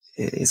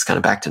 it's kind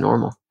of back to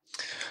normal.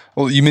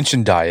 Well, you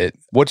mentioned diet.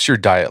 What's your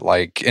diet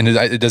like? And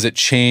does it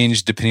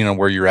change depending on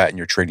where you're at in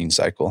your training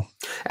cycle?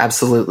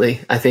 Absolutely.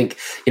 I think,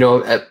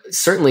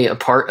 certainly a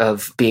part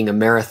of being a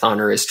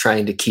marathoner is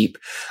trying to keep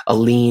a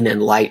lean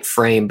and light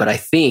frame. But I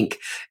think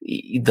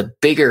the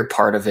bigger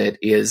part of it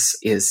is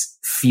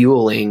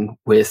fueling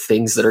with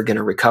things that are going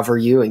to recover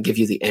you and give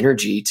you the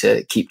energy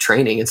to keep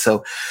training. And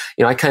so,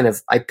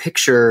 I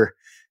picture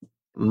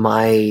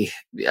a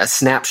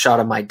snapshot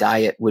of my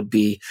diet would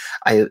be,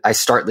 I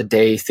start the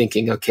day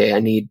thinking, okay, I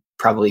need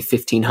probably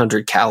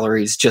 1,500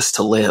 calories just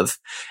to live.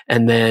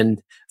 And then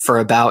for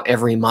about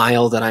every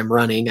mile that I'm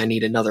running, I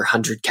need another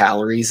 100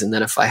 calories. And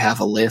then if I have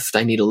a lift,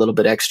 I need a little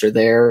bit extra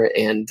there.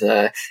 And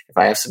if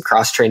I have some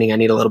cross training, I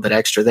need a little bit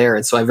extra there.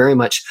 And so I very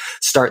much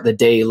start the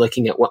day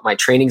looking at what my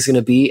training is going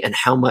to be and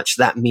how much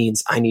that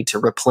means I need to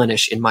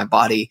replenish in my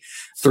body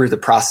through the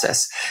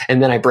process.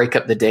 And then I break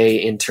up the day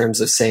in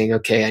terms of saying,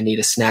 okay, I need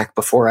a snack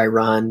before I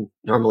run,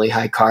 normally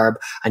high carb.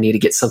 I need to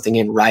get something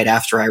in right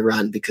after I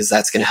run because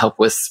that's going to help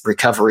with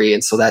recovery.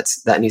 And so that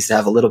needs to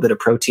have a little bit of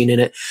protein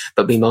in it,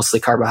 but be mostly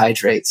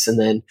carbohydrate. carbohydrates. And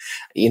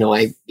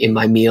then, in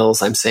my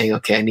meals, I'm saying,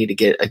 okay, I need to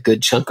get a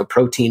good chunk of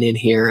protein in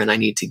here, and I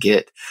need to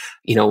get,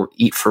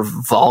 eat for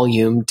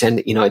volume.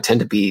 I tend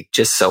to be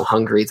just so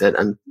hungry that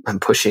I'm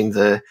pushing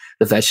the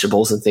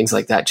vegetables and things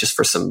like that just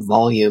for some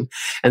volume.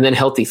 And then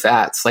healthy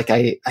fats. Like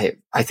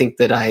I think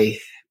that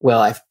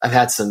I've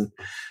had some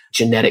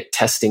genetic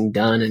testing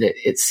done, and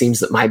it seems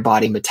that my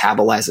body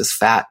metabolizes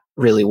fat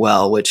really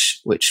well,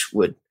 which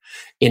would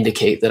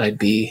indicate that I'd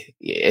be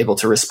able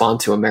to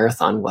respond to a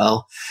marathon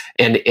well.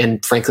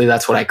 And frankly,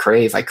 that's what I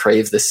crave. I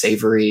crave the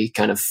savory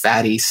kind of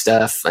fatty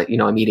stuff.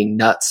 I'm eating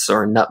nuts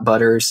or nut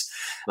butters.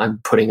 I'm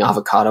putting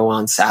avocado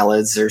on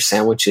salads or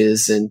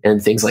sandwiches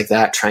and things like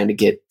that, trying to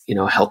get,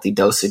 a healthy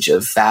dosage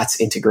of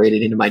fats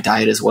integrated into my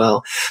diet as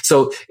well.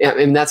 So,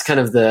 and that's kind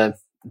of the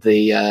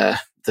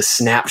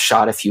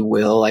snapshot, if you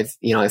will.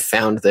 I've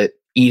found that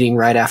eating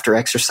right after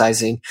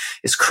exercising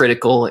is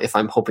critical if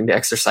I'm hoping to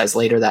exercise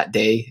later that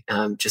day.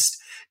 Just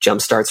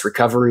jumpstarts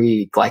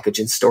recovery.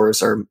 Glycogen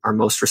stores are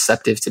most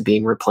receptive to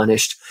being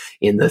replenished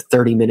in the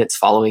 30 minutes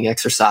following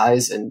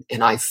exercise. And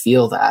I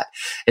feel that.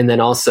 And then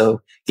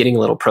also getting a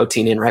little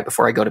protein in right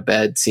before I go to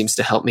bed seems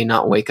to help me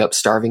not wake up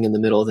starving in the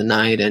middle of the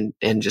night,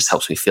 and just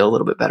helps me feel a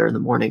little bit better in the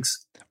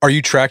mornings. Are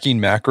you tracking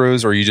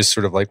macros, or are you just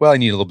sort of like, well, I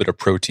need a little bit of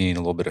protein, a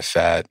little bit of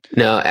fat?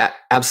 No,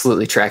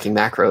 absolutely tracking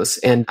macros.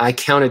 And I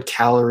counted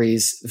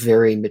calories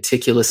very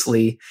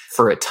meticulously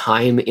for a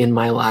time in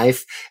my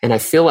life. And I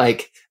feel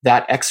like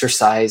that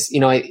exercise,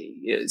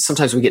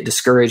 sometimes we get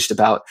discouraged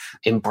about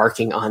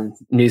embarking on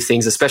new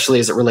things, especially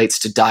as it relates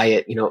to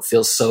diet. It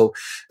feels so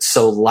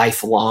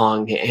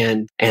lifelong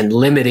and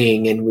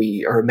limiting, and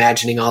we are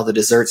imagining all the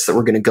desserts that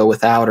we're going to go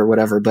without or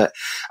whatever. But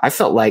I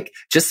felt like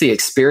just the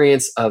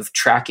experience of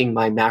tracking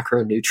my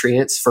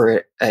macronutrients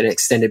for an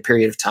extended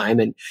period of time,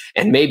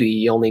 and maybe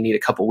you only need a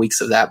couple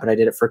weeks of that, but I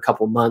did it for a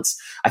couple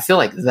months. I feel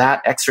like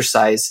that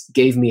exercise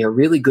gave me a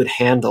really good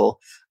handle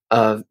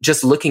of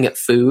just looking at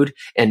food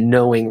and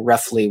knowing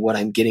roughly what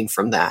I'm getting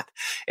from that.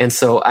 And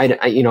so I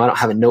don't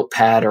have a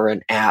notepad or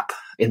an app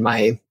on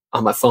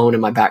my phone in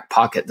my back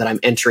pocket that I'm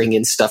entering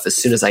in stuff as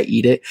soon as I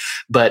eat it.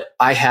 But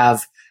I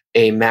have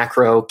a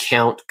macro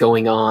count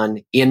going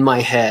on in my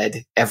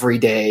head every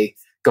day,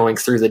 going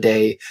through the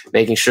day,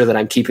 making sure that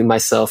I'm keeping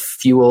myself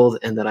fueled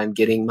and that I'm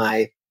getting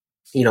my,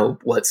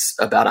 what's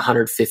about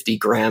 150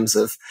 grams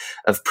of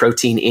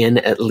protein in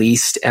at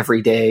least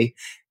every day,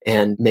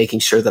 and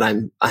making sure that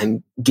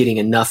I'm getting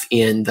enough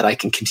in that I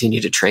can continue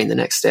to train the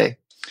next day.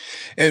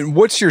 And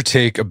what's your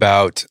take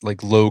about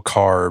like low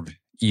carb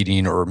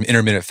eating or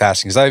intermittent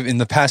fasting? Because in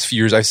the past few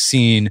years, I've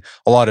seen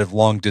a lot of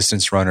long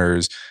distance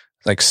runners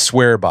like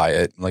swear by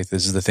it. Like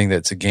this is the thing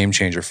that's a game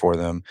changer for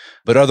them.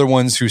 But other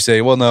ones who say,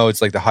 well, no, it's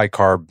like the high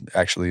carb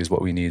actually is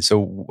what we need.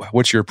 So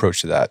what's your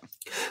approach to that?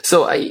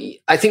 So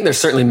I think there's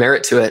certainly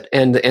merit to it.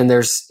 And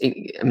there's,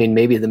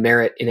 maybe the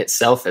merit in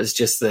itself is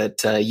just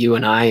that you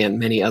and I and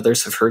many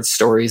others have heard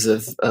stories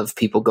of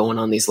people going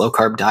on these low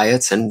carb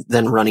diets and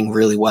then running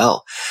really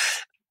well.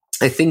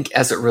 I think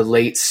as it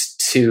relates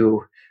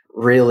to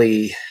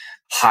really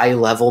high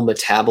level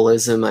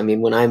metabolism,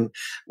 when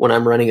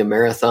I'm running a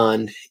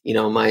marathon,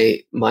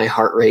 my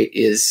heart rate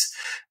is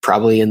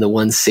probably in the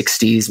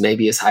 160s,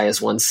 maybe as high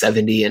as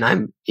 170. And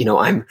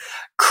I'm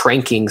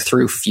cranking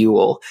through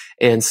fuel.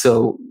 And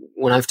so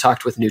when I've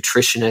talked with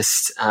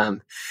nutritionists,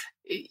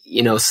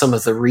 some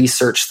of the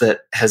research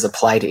that has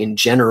applied in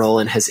general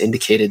and has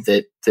indicated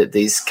that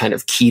these kind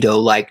of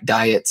keto-like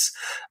diets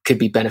could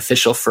be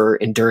beneficial for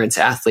endurance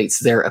athletes,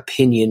 their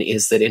opinion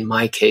is that in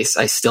my case,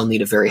 I still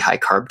need a very high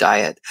carb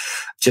diet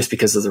just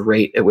because of the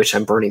rate at which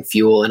I'm burning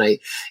fuel. And I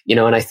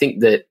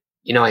think that,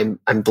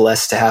 I'm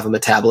blessed to have a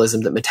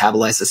metabolism that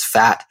metabolizes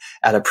fat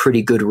at a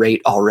pretty good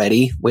rate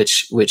already,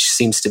 which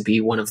seems to be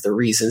one of the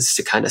reasons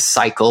to kind of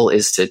cycle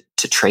is to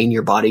train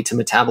your body to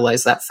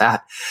metabolize that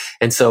fat.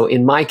 And so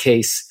in my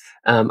case,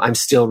 I'm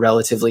still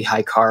relatively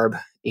high carb,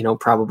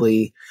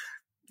 probably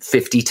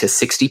 50 to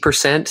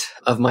 60%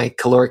 of my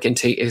caloric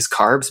intake is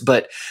carbs,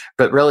 but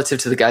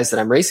relative to the guys that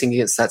I'm racing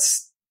against,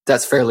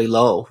 that's fairly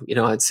low.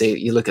 I'd say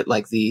you look at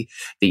like the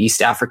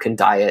East African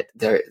diet,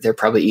 they're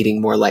probably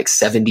eating more like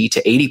 70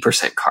 to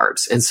 80%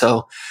 carbs. And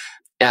so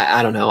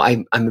I don't know.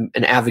 I'm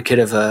an advocate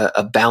of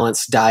a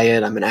balanced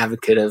diet. I'm an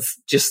advocate of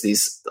just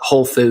these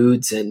whole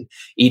foods and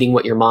eating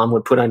what your mom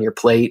would put on your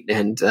plate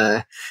and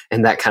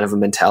that kind of a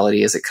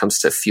mentality as it comes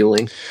to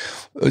fueling.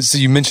 So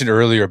you mentioned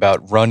earlier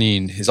about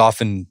running is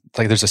often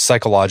like there's a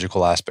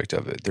psychological aspect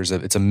of it.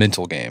 It's a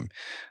mental game.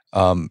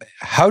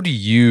 How do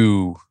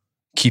you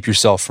keep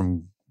yourself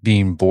from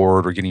being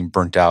bored or getting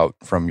burnt out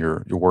from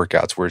your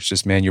workouts where it's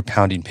just, man, you're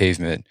pounding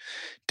pavement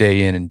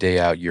day in and day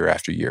out, year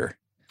after year?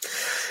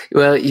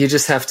 Well, you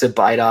just have to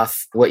bite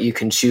off what you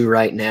can chew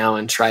right now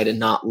and try to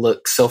not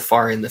look so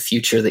far in the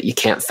future that you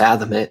can't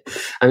fathom it.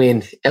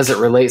 As it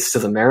relates to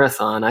the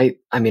marathon, I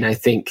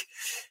think,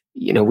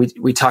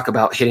 we talk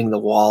about hitting the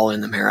wall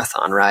in the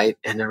marathon, right?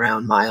 And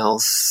around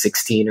miles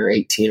 16 or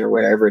 18 or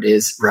whatever it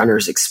is,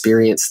 runners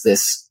experience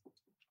this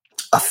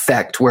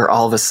effect where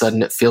all of a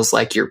sudden it feels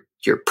like you're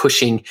you're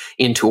pushing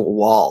into a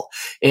wall.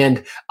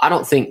 And I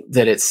don't think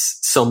that it's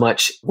so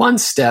much one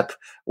step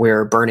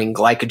we're burning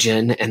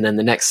glycogen, and then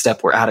the next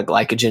step we're out of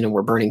glycogen and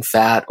we're burning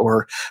fat,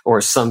 or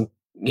some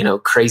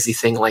crazy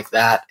thing like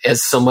that,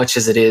 as so much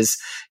as it is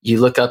you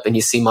look up and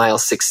you see mile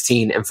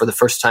 16, and for the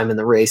first time in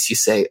the race you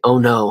say, oh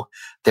no,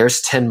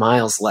 there's 10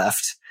 miles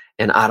left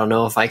and I don't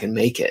know if I can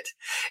make it.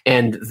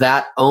 And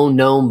that oh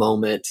no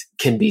moment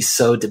can be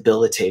so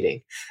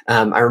debilitating.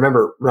 I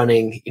remember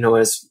running, I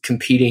was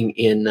competing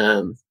in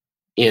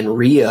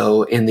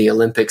Rio in the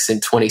Olympics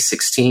in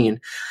 2016.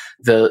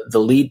 The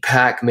lead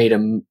pack made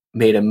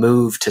a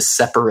move to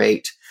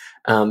separate.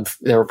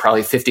 There were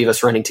probably 50 of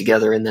us running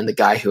together, and then the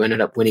guy who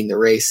ended up winning the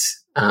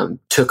race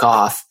took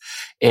off.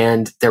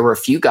 And there were a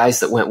few guys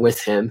that went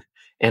with him,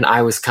 and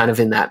I was kind of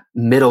in that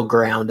middle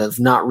ground of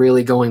not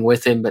really going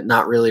with him, but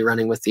not really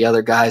running with the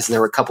other guys. And there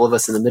were a couple of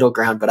us in the middle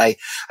ground, but I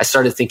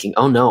started thinking,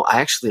 oh no,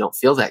 I actually don't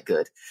feel that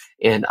good.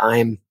 And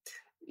I'm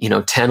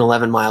 10,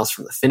 11 miles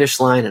from the finish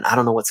line, and I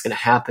don't know what's going to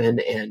happen.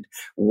 And,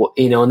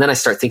 and then I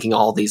start thinking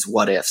all these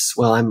what ifs.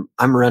 Well,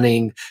 I'm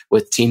running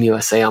with Team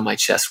USA on my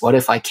chest. What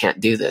if I can't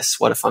do this?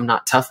 What if I'm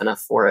not tough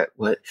enough for it?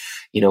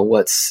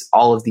 What's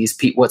all of these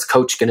people, what's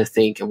coach going to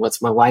think, and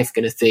what's my wife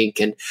going to think?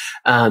 And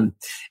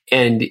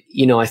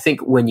I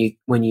think when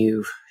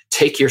you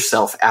take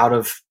yourself out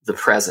of the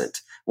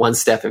present, one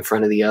step in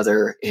front of the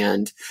other,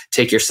 and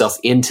take yourself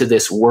into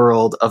this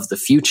world of the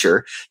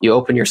future, you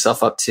open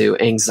yourself up to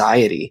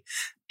anxiety.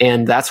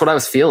 And that's what I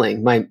was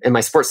feeling. My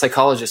sports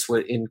psychologist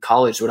in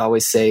college would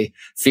always say,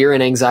 fear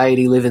and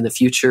anxiety live in the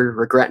future,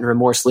 regret and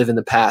remorse live in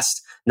the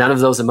past. None of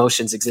those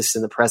emotions exist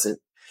in the present.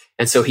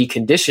 And so he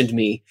conditioned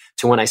me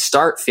to, when I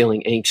start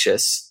feeling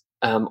anxious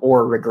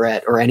or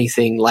regret or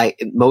anything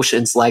like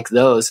emotions like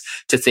those,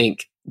 to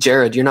think,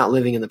 Jared, you're not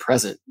living in the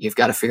present. You've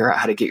got to figure out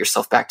how to get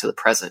yourself back to the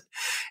present.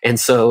 And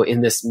so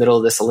in this middle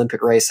of this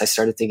Olympic race, I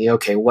started thinking,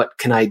 okay, what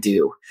can I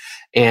do?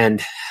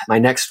 And my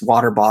next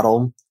water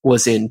bottle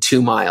was in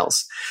 2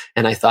 miles.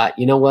 And I thought,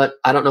 you know what?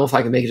 I don't know if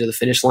I can make it to the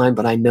finish line,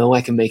 but I know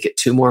I can make it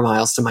 2 more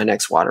miles to my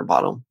next water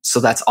bottle. So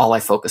that's all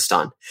I focused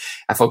on.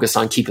 I focused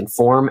on keeping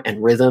form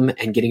and rhythm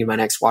and getting to my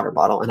next water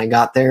bottle. And I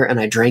got there and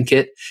I drank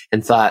it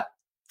and thought,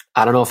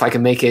 I don't know if I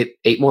can make it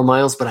 8 more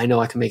miles, but I know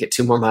I can make it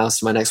 2 more miles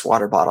to my next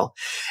water bottle.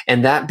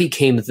 And that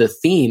became the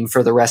theme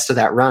for the rest of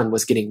that run,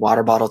 was getting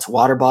water bottle to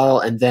water bottle,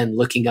 and then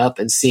looking up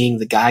and seeing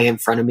the guy in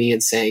front of me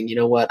and saying, you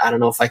know what, I don't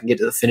know if I can get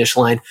to the finish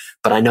line,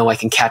 but I know I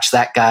can catch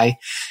that guy,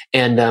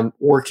 and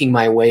working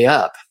my way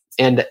up.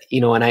 And,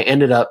 and I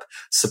ended up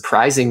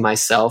surprising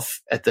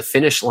myself at the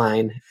finish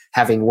line,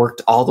 having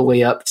worked all the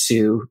way up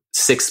to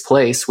 6th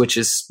place, which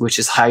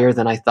is higher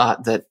than I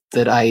thought that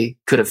I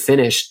could have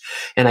finished.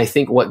 And I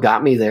think what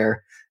got me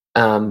there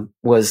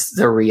was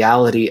the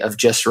reality of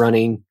just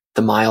running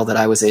the mile that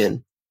I was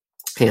in,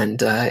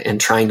 and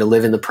trying to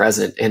live in the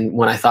present. And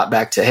when I thought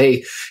back to,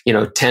 hey,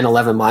 10,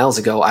 11 miles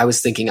ago, I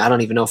was thinking, I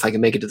don't even know if I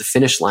can make it to the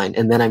finish line.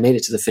 And then I made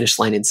it to the finish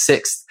line in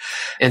 6th.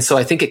 And so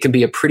I think it can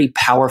be a pretty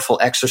powerful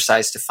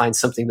exercise to find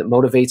something that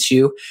motivates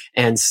you,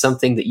 and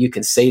something that you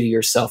can say to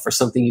yourself, or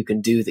something you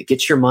can do that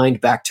gets your mind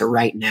back to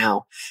right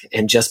now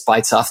and just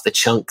bites off the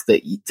chunk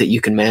that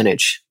you can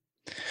manage.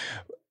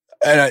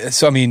 And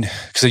so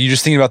you're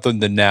just thinking about the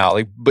now,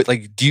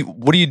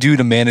 what do you do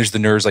to manage the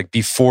nerves,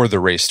 before the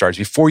race starts,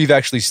 before you've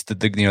actually,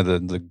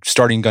 the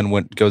starting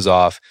gun goes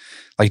off?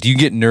 Do you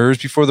get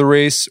nerves before the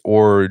race,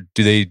 or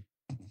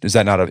is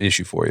that not an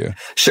issue for you?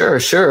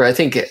 Sure. I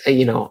think,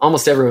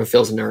 almost everyone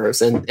feels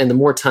nerves, and the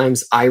more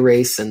times I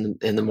race and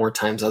the more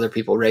times other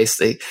people race,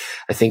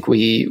 I think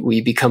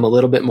we become a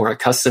little bit more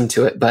accustomed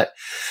to it. But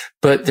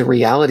the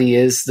reality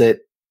is that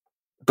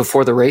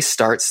before the race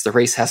starts, the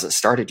race hasn't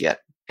started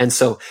yet. And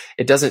so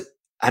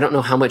I don't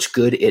know how much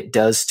good it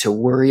does to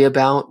worry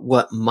about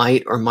what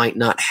might or might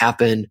not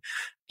happen,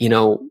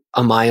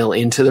 a mile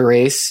into the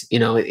race,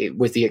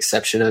 with the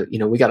exception of,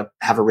 we got to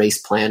have a race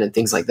plan and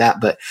things like that.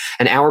 But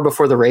an hour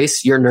before the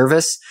race, you're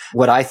nervous.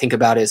 What I think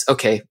about is,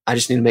 okay, I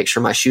just need to make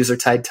sure my shoes are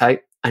tied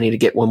tight. I need to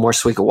get one more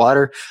swig of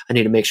water. I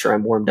need to make sure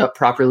I'm warmed up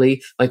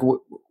properly.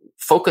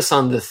 Focus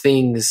on the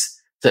things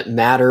that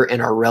matter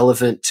and are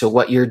relevant to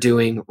what you're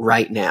doing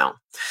right now,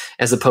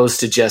 as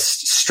opposed to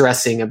just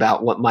stressing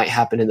about what might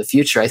happen in the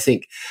future. I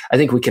think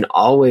we can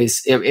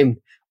always,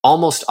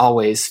 almost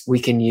always, we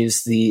can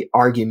use the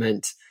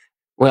argument,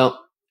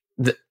 well,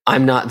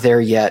 I'm not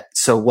there yet,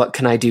 so what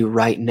can I do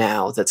right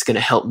now that's going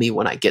to help me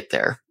when I get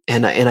there?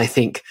 And I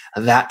think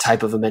that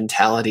type of a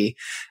mentality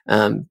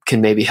can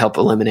maybe help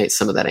eliminate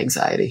some of that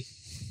anxiety.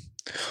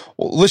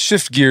 Well, let's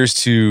shift gears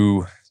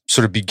to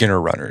sort of beginner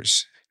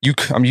runners. You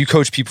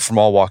coach people from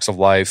all walks of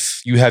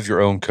life. You have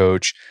your own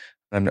coach.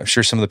 I'm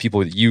sure some of the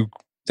people that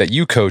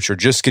you coach are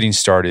just getting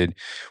started.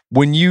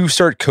 When you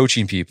start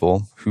coaching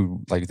people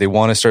who they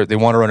want to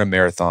run a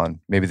marathon,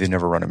 maybe they've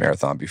never run a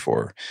marathon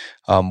before.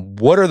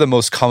 What are the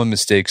most common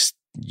mistakes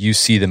you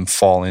see them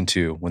fall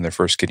into when they're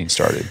first getting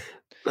started?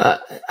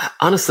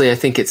 Honestly, I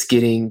think it's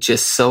getting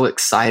just so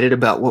excited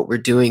about what we're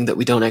doing that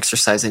we don't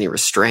exercise any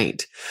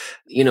restraint.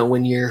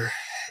 When you're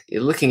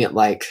looking at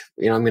like,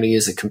 I'm going to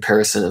use a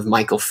comparison of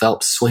Michael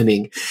Phelps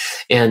swimming.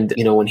 And,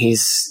 when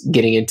he's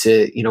getting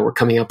into, we're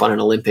coming up on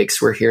an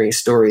Olympics, we're hearing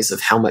stories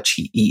of how much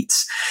he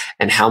eats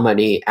and how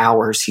many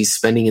hours he's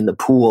spending in the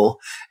pool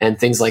and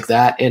things like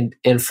that.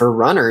 And for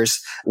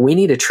runners, we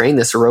need to train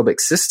this aerobic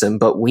system,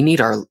 but we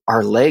need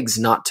our legs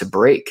not to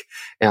break.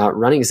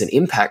 Running is an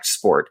impact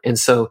sport. And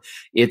so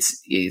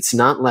it's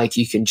not like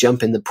you can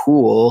jump in the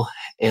pool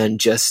and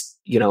just,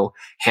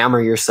 hammer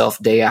yourself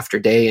day after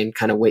day and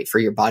kind of wait for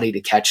your body to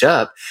catch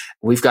up.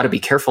 We've got to be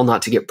careful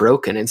not to get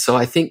broken. And so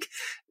I think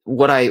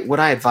what I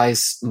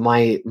advise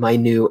my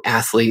new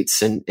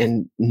athletes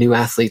and new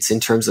athletes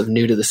in terms of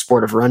new to the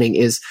sport of running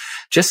is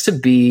just to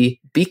be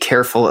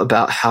careful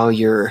about how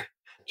you're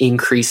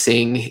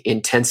increasing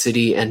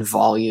intensity and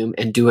volume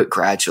and do it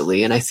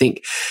gradually. And I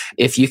think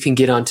if you can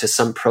get onto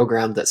some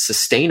program that's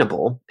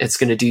sustainable, it's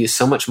going to do you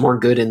so much more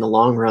good in the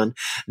long run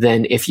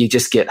than if you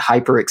just get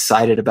hyper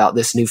excited about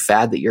this new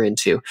fad that you're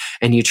into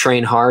and you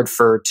train hard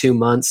for 2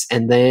 months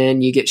and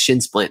then you get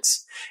shin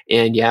splints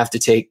and you have to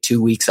take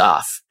 2 weeks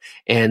off.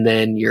 And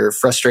then you're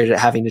frustrated at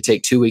having to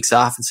take 2 weeks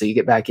off. And so you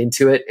get back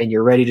into it and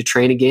you're ready to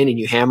train again and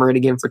you hammer it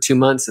again for 2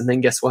 months. And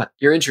then guess what?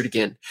 You're injured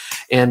again.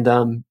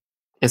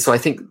 And so I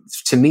think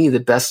to me, the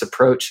best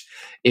approach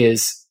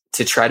is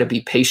to try to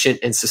be patient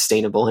and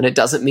sustainable. And it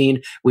doesn't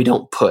mean we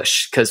don't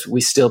push, because we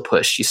still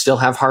push. You still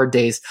have hard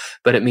days,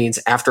 but it means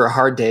after a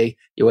hard day,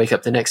 you wake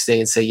up the next day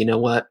and say, you know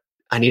what?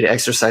 I need to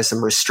exercise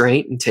some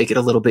restraint and take it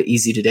a little bit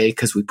easy today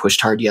because we pushed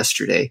hard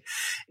yesterday.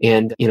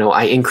 And,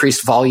 I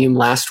increased volume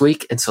last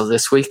week. And so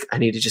this week I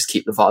need to just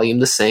keep the volume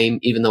the same,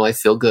 even though I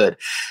feel good.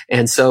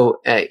 And so,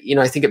 I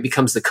think it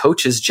becomes the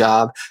coach's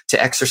job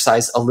to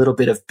exercise a little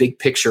bit of big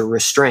picture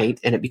restraint.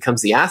 And it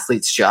becomes the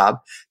athlete's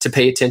job to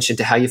pay attention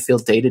to how you feel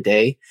day to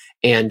day.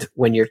 And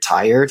when you're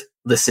tired,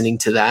 listening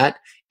to that.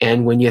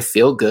 And when you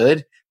feel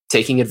good,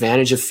 taking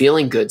advantage of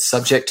feeling good,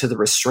 subject to the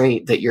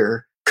restraint that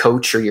your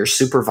coach or your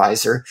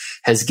supervisor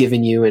has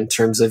given you in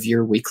terms of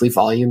your weekly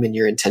volume and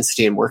your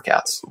intensity and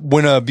workouts.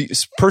 When a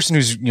person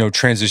who's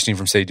transitioning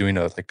from, say, doing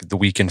like the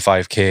weekend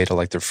 5K to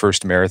like their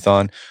first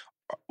marathon,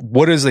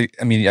 what is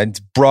it's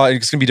broad,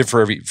 it's going to be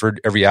different for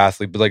every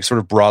athlete, but like sort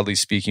of broadly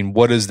speaking,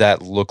 what does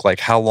that look like?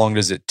 How long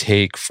does it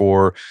take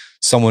for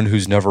someone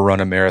who's never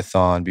run a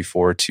marathon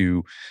before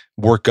to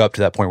work up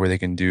to that point where they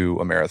can do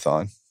a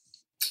marathon?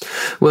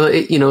 Well,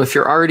 if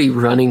you're already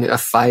running a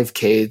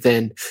 5K,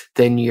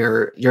 then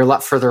you're a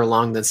lot further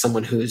along than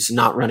someone who's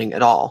not running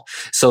at all.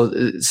 So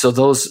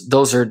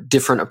those are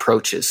different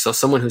approaches. So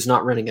someone who's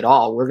not running at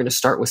all, we're going to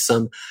start with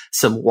some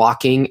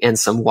walking and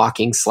some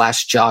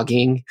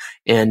walking/jogging,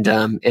 and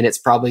it's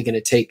probably going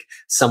to take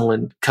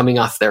someone coming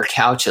off their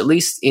couch, at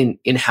least in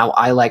how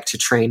I like to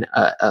train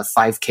a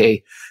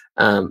 5K.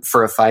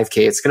 For a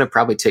 5K, it's going to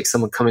probably take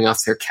someone coming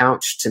off their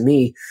couch, to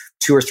me,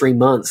 2 or 3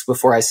 months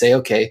before I say,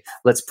 okay,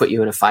 let's put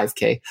you in a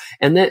 5K.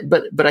 And then,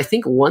 but I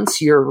think once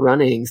you're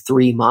running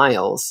 3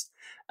 miles,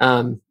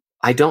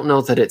 I don't know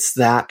that it's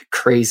that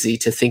crazy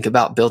to think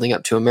about building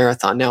up to a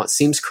marathon. Now, it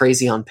seems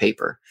crazy on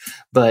paper,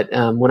 but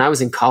when I was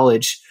in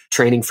college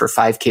training for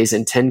 5Ks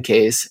and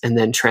 10Ks and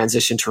then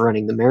transitioned to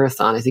running the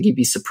marathon, I think you'd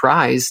be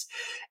surprised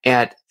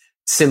at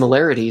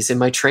similarities in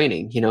my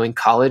training. In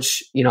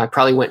college, I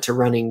probably went to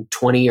running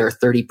 20 or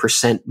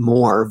 30%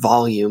 more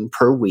volume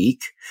per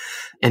week,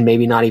 and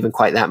maybe not even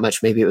quite that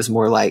much. Maybe it was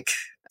more like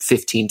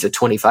 15 to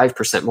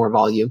 25% more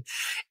volume.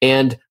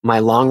 And my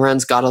long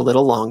runs got a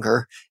little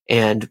longer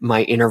and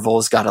my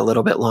intervals got a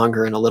little bit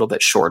longer and a little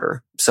bit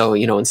shorter. So,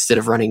 instead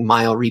of running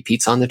mile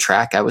repeats on the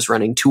track, I was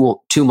running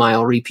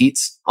 2-mile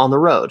repeats on the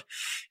road.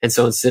 And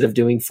so instead of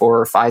doing 4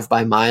 or 5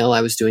 by mile,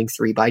 I was doing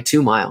 3 by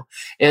 2 mile.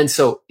 And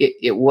so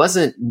it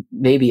wasn't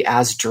maybe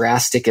as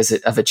drastic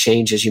of a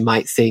change as you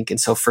might think. And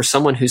so for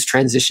someone who's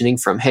transitioning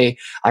from, hey,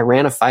 I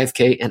ran a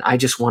 5K and I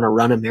just want to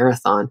run a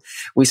marathon,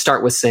 we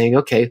start with saying,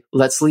 okay,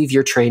 let's leave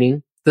your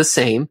training the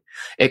same,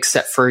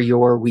 except for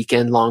your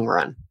weekend long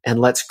run. And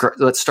let's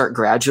start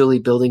gradually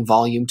building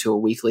volume to a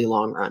weekly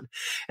long run.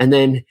 And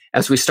then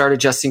as we start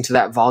adjusting to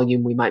that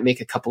volume, we might make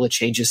a couple of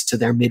changes to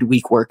their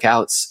midweek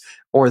workouts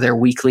or their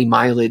weekly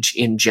mileage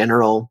in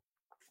general,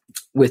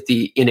 with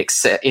the in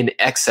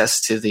excess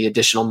to the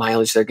additional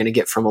mileage they're going to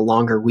get from a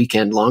longer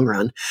weekend long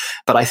run.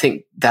 But I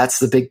think that's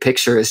the big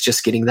picture, is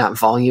just getting that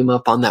volume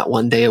up on that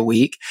 1 day a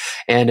week.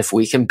 And if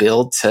we can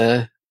build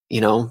to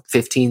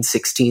 15,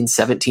 16,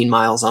 17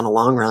 miles on a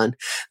long run,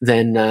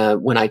 then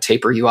when I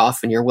taper you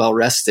off and you're well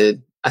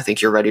rested, I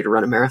think you're ready to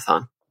run a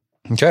marathon.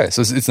 Okay.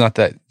 So it's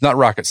not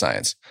rocket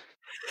science.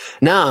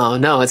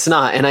 No, it's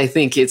not. And I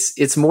think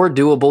it's more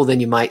doable than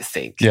you might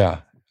think.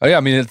 Yeah. Oh, yeah.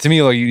 I mean, to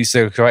me, like you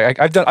say,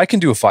 I can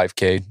do a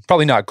 5K,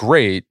 probably not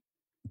great,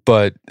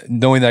 but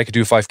knowing that I could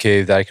do a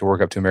 5K, that I could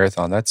work up to a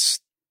marathon,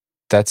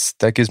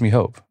 that gives me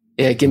hope.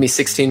 Yeah. Give me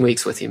 16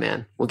 weeks with you,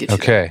 man. We'll get you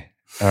okay. There.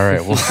 All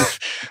right.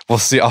 We'll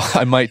see.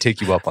 I might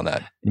take you up on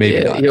that.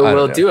 Maybe not.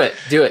 We'll do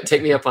it.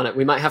 Take me up on it.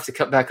 We might have to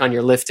cut back on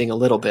your lifting a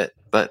little bit,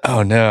 but.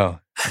 Oh no.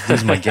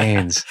 lose my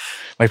gains,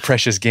 my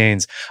precious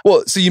gains.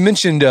 Well, so you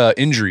mentioned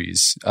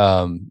injuries.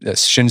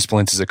 Shin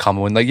splints is a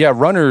common one. Like, yeah,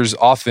 runners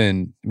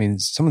often, I mean,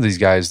 some of these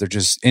guys, they're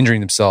just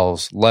injuring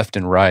themselves left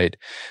and right.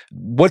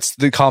 What's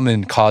the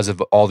common cause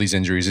of all these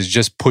injuries? Is it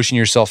just pushing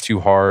yourself too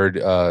hard?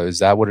 Is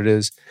that what it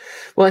is?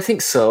 Well, I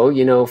think so.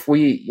 If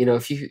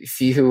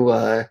you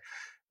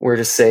were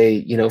to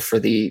say, for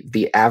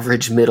the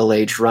average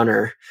middle-aged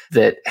runner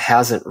that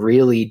hasn't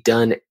really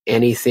done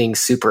anything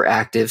super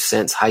active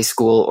since high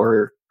school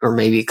or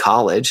maybe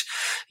college,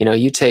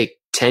 you take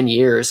 10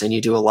 years and you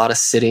do a lot of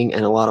sitting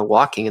and a lot of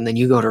walking, and then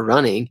you go to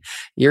running,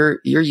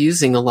 you're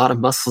using a lot of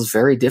muscles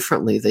very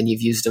differently than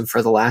you've used them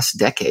for the last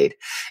decade.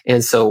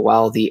 And so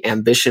while the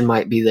ambition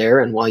might be there,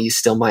 and while you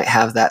still might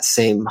have that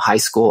same high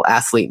school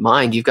athlete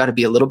mind, you've got to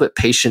be a little bit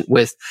patient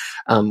with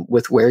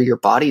where your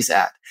body's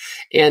at.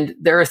 And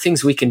there are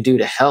things we can do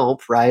to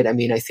help, right? I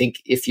mean, I think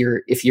if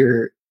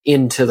you're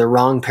into the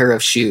wrong pair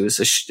of shoes,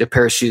 a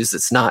pair of shoes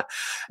that's not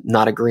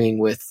agreeing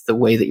with the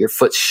way that your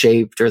foot's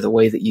shaped or the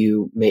way that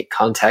you make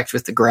contact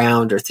with the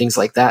ground or things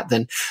like that,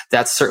 then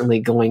that's certainly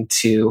going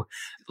to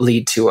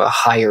lead to a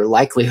higher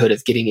likelihood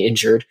of getting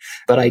injured.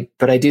 But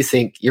I do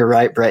think you're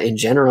right, Brett. In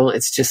general,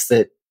 it's just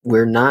that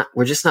we're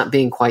just not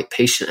being quite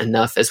patient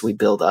enough as we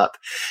build up.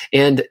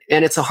 And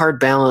it's a hard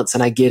balance.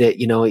 And I get it.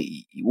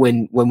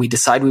 When we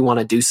decide we want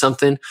to do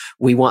something,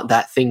 we want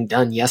that thing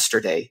done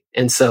yesterday.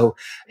 And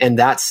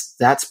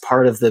that's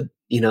part of the,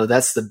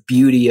 that's the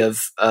beauty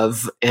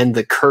of and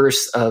the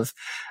curse of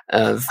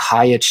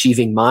high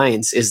achieving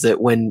minds, is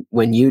that when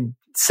you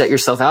set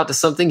yourself out to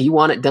something, you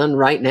want it done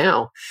right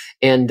now.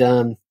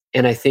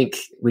 And I think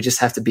we just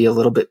have to be a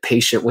little bit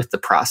patient with the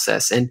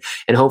process, and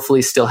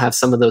hopefully still have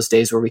some of those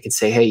days where we can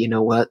say, hey, you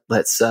know what,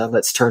 let's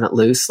turn it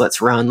loose. Let's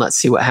run. Let's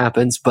see what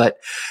happens. But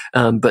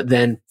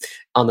then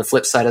on the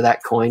flip side of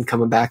that coin,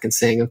 coming back and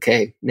saying,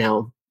 okay,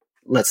 now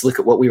let's look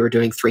at what we were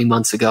doing 3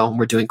 months ago. And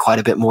we're doing quite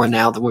a bit more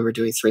now than we were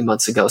doing 3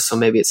 months ago. So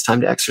maybe it's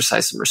time to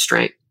exercise some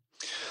restraint.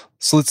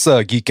 So let's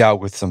geek out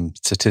with some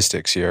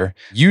statistics here.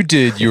 You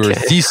did your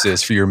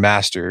thesis for your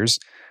master's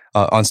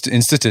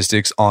in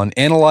statistics on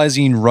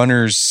analyzing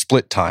runners'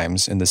 split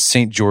times in the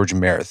St. George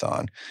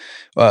Marathon.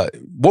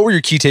 What were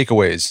your key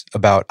takeaways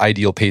about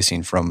ideal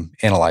pacing from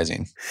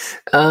analyzing?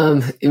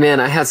 Man,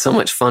 I had so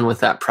much fun with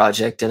that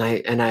project, and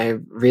I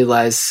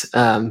realized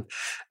that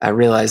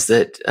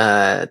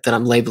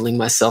I'm labeling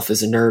myself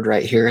as a nerd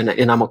right here,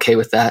 and I'm okay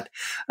with that.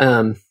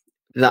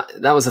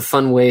 That was a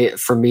fun way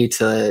for me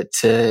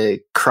to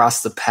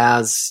cross the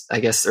paths, I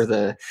guess, or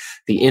the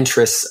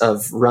interests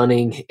of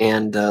running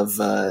and of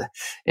the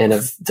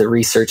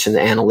research and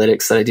the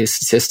analytics that I do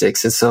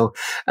statistics. And so,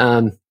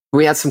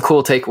 we had some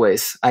cool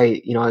takeaways.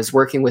 I was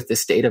working with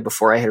this data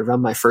before I had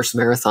run my first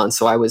marathon.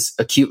 So I was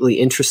acutely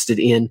interested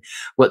in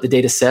what the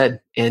data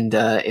said and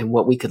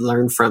what we could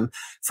learn from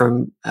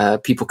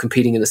people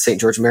competing in the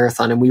St. George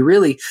Marathon. And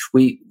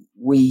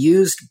we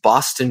used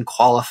Boston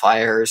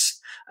qualifiers,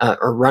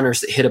 or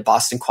runners that hit a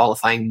Boston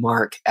qualifying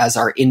mark, as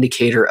our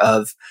indicator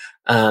of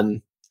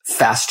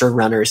faster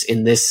runners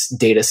in this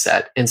data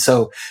set. And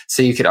so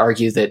you could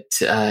argue that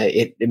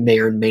it may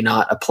or may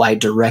not apply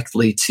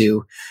directly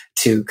to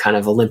kind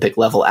of Olympic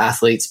level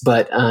athletes.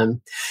 But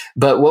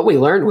what we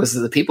learned was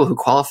that the people who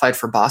qualified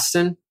for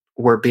Boston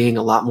were being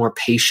a lot more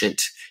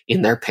patient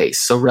in their pace.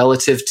 So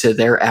relative to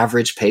their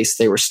average pace,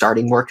 they were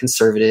starting more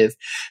conservative.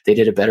 They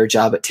did a better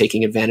job at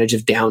taking advantage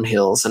of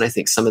downhills. And I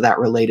think some of that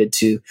related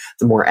to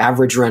the more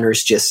average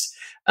runners just,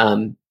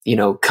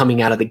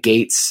 coming out of the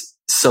gates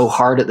so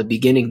hard at the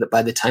beginning that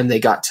by the time they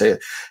got to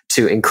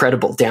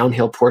incredible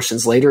downhill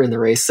portions later in the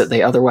race that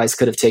they otherwise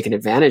could have taken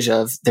advantage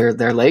of,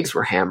 their legs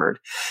were hammered.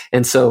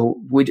 And so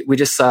we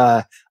just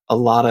saw a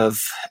lot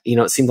of,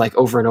 it seemed like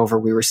over and over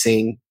we were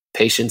seeing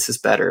patience is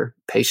better.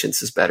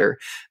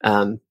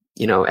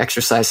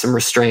 Exercise some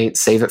restraint,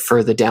 save it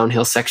for the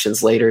downhill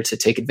sections later to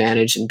take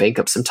advantage and bank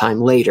up some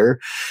time later.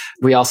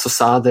 We also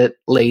saw that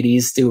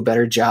ladies do a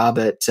better job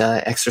at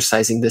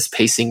exercising this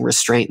pacing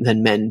restraint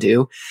than men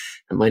do.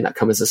 It might not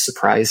come as a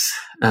surprise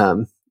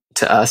to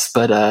us,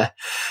 but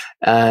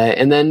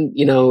and then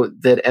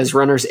that as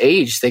runners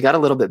age, they got a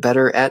little bit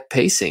better at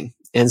pacing.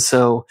 And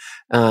so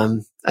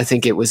I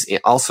think it was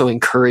also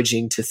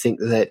encouraging to think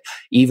that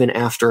even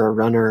after a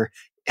runner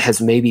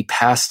has maybe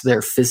passed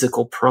their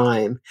physical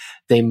prime,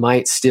 they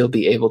might still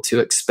be able to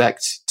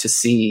expect to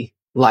see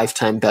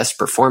lifetime best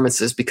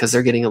performances because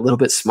they're getting a little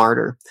bit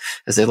smarter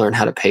as they learn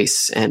how to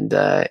pace and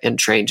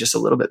train just a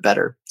little bit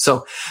better.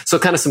 So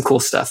kind of some cool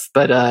stuff,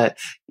 but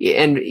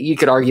and you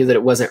could argue that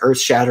it wasn't earth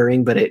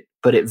shattering, but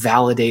it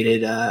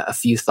validated a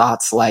few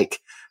thoughts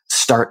like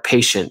start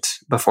patient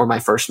before my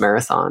first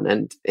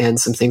marathon and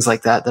some things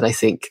like that I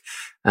think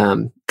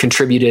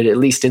contributed, at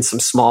least in some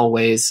small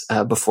ways,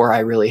 before I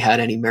really had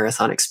any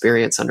marathon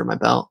experience under my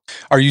belt.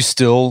 Are you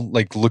still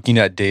looking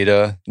at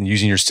data and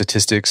using your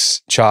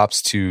statistics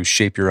chops to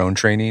shape your own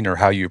training or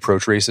how you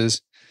approach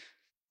races?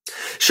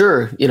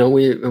 Sure.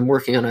 I'm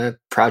working on a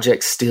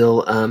project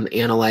still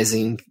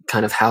analyzing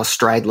kind of how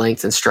stride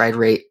length and stride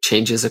rate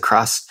changes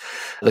across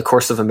the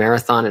course of a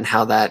marathon and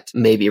how that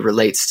maybe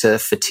relates to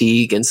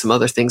fatigue and some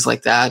other things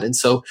like that. And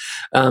so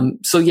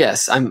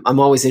yes, I'm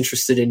always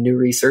interested in new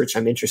research.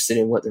 I'm interested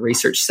in what the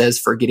research says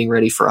for getting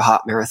ready for a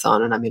hot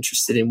marathon. And I'm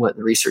interested in what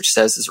the research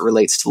says as it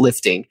relates to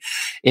lifting,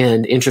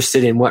 and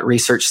interested in what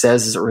research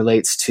says as it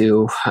relates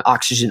to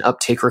oxygen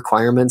uptake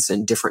requirements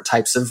and different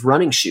types of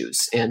running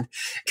shoes. And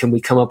can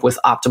we come up with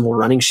optimal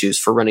running shoes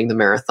for running the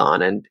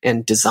marathon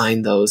and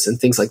design those and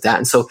things like that.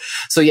 And so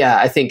yeah,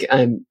 I think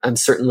I'm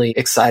certainly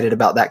excited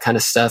about that kind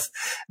of stuff.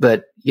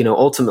 But,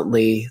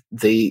 ultimately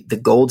the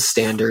gold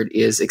standard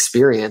is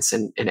experience.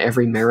 And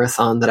every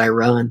marathon that I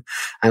run,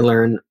 I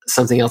learn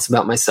something else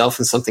about myself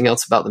and something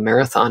else about the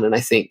marathon. And I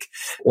think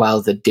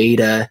while the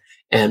data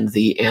and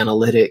the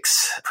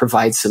analytics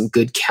provide some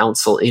good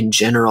counsel in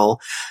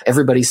general,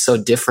 everybody's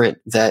so different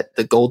that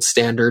the gold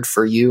standard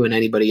for you and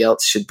anybody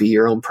else should be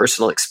your own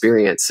personal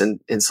experience.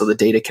 And so the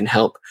data can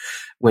help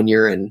when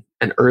you're an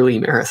early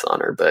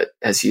marathoner. But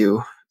as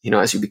you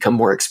become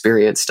more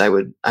experienced, I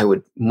would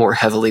more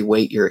heavily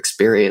weight your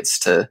experience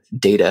to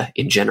data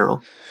in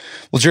general.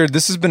 Well, Jared,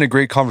 this has been a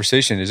great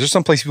conversation. Is there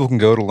some place people can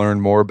go to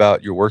learn more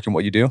about your work and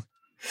what you do?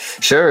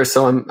 Sure.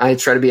 So I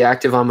try to be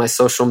active on my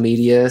social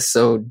media.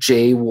 So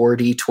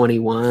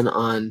jwardy21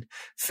 on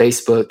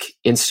Facebook,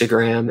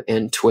 Instagram,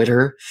 and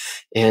Twitter,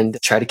 and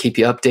try to keep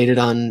you updated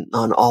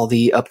on all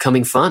the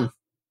upcoming fun.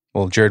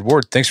 Well, Jared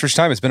Ward, thanks for your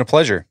time. It's been a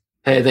pleasure.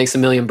 Hey, thanks a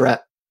million,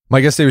 Brett. My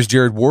guest today was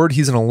Jared Ward.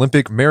 He's an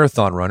Olympic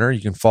marathon runner. You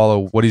can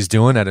follow what he's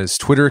doing at his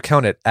Twitter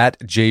account at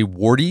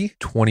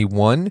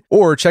jwardy21,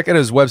 or check out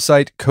his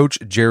website,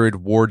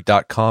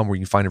 coachjaredward.com, where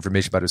you can find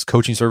information about his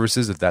coaching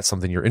services if that's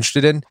something you're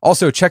interested in.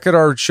 Also, check out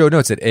our show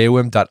notes at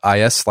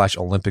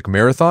aom.is/Olympic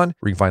Marathon,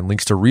 where you can find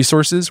links to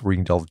resources where you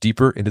can delve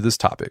deeper into this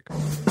topic.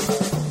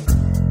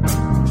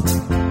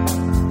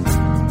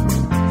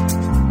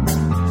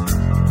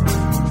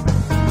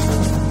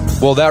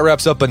 Well, that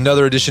wraps up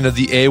another edition of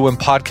the AOM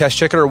podcast.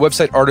 Check out our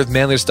website,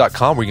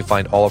 artofmanliness.com, where you can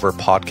find all of our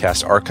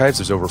podcast archives.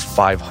 There's over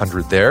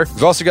 500 there.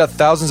 We've also got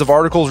thousands of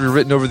articles we've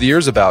written over the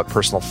years about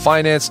personal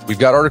finance. We've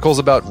got articles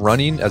about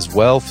running as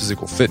well,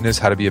 physical fitness,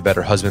 how to be a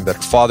better husband,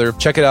 better father.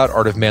 Check it out,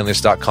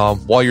 artofmanliness.com.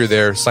 While you're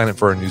there, sign up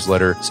for our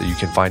newsletter so you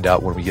can find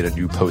out when we get a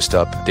new post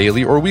up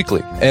daily or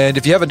weekly. And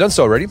if you haven't done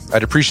so already,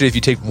 I'd appreciate if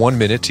you take 1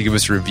 minute to give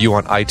us a review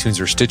on iTunes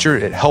or Stitcher.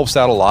 It helps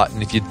out a lot.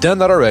 And if you've done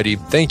that already,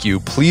 thank you.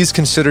 Please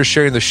consider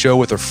sharing the show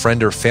with a friend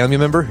or family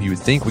member who you would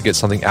think would get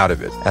something out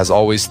of it. As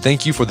always,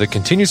 thank you for the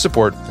continued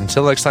support.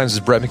 Until next time, this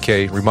is Brett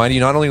McKay, reminding you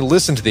not only to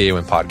listen to the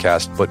AOM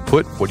podcast, but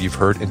put what you've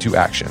heard into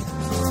action.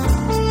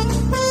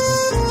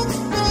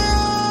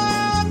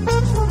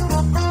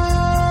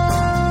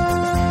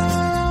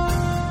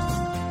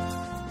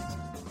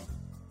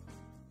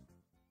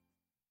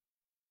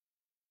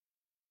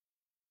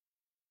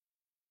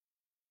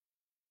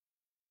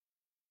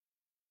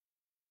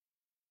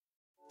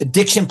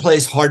 Addiction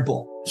plays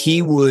hardball.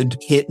 He would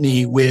hit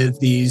me with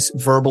these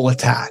verbal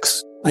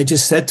attacks. I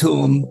just said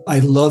to him, I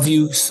love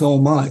you so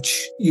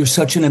much. You're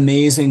such an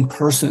amazing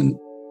person.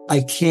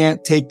 I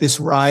can't take this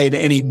ride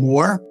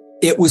anymore.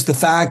 It was the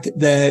fact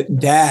that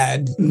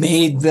Dad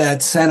made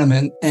that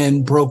sentiment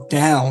and broke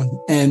down.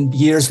 And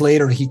years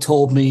later, he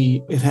told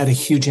me it had a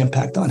huge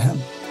impact on him.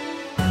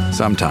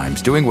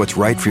 Sometimes doing what's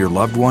right for your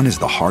loved one is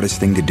the hardest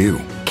thing to do.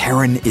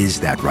 Caron is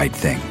that right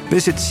thing.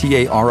 Visit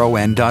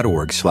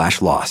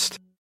caron.org/lost.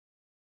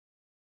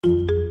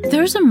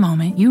 There's a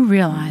moment you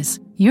realize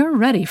you're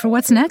ready for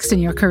what's next in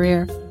your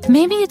career.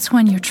 Maybe it's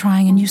when you're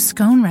trying a new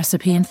scone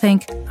recipe and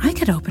think, I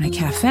could open a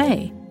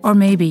cafe. Or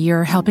maybe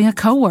you're helping a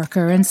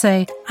coworker and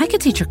say, I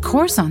could teach a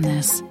course on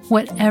this.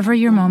 Whatever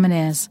your moment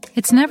is,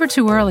 it's never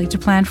too early to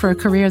plan for a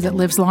career that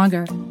lives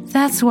longer.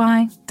 That's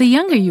why, the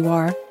younger you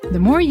are, the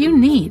more you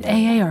need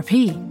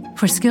AARP.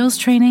 For skills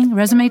training,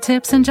 resume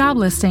tips, and job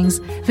listings,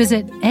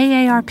 visit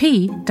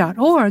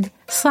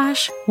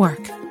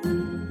aarp.org/work.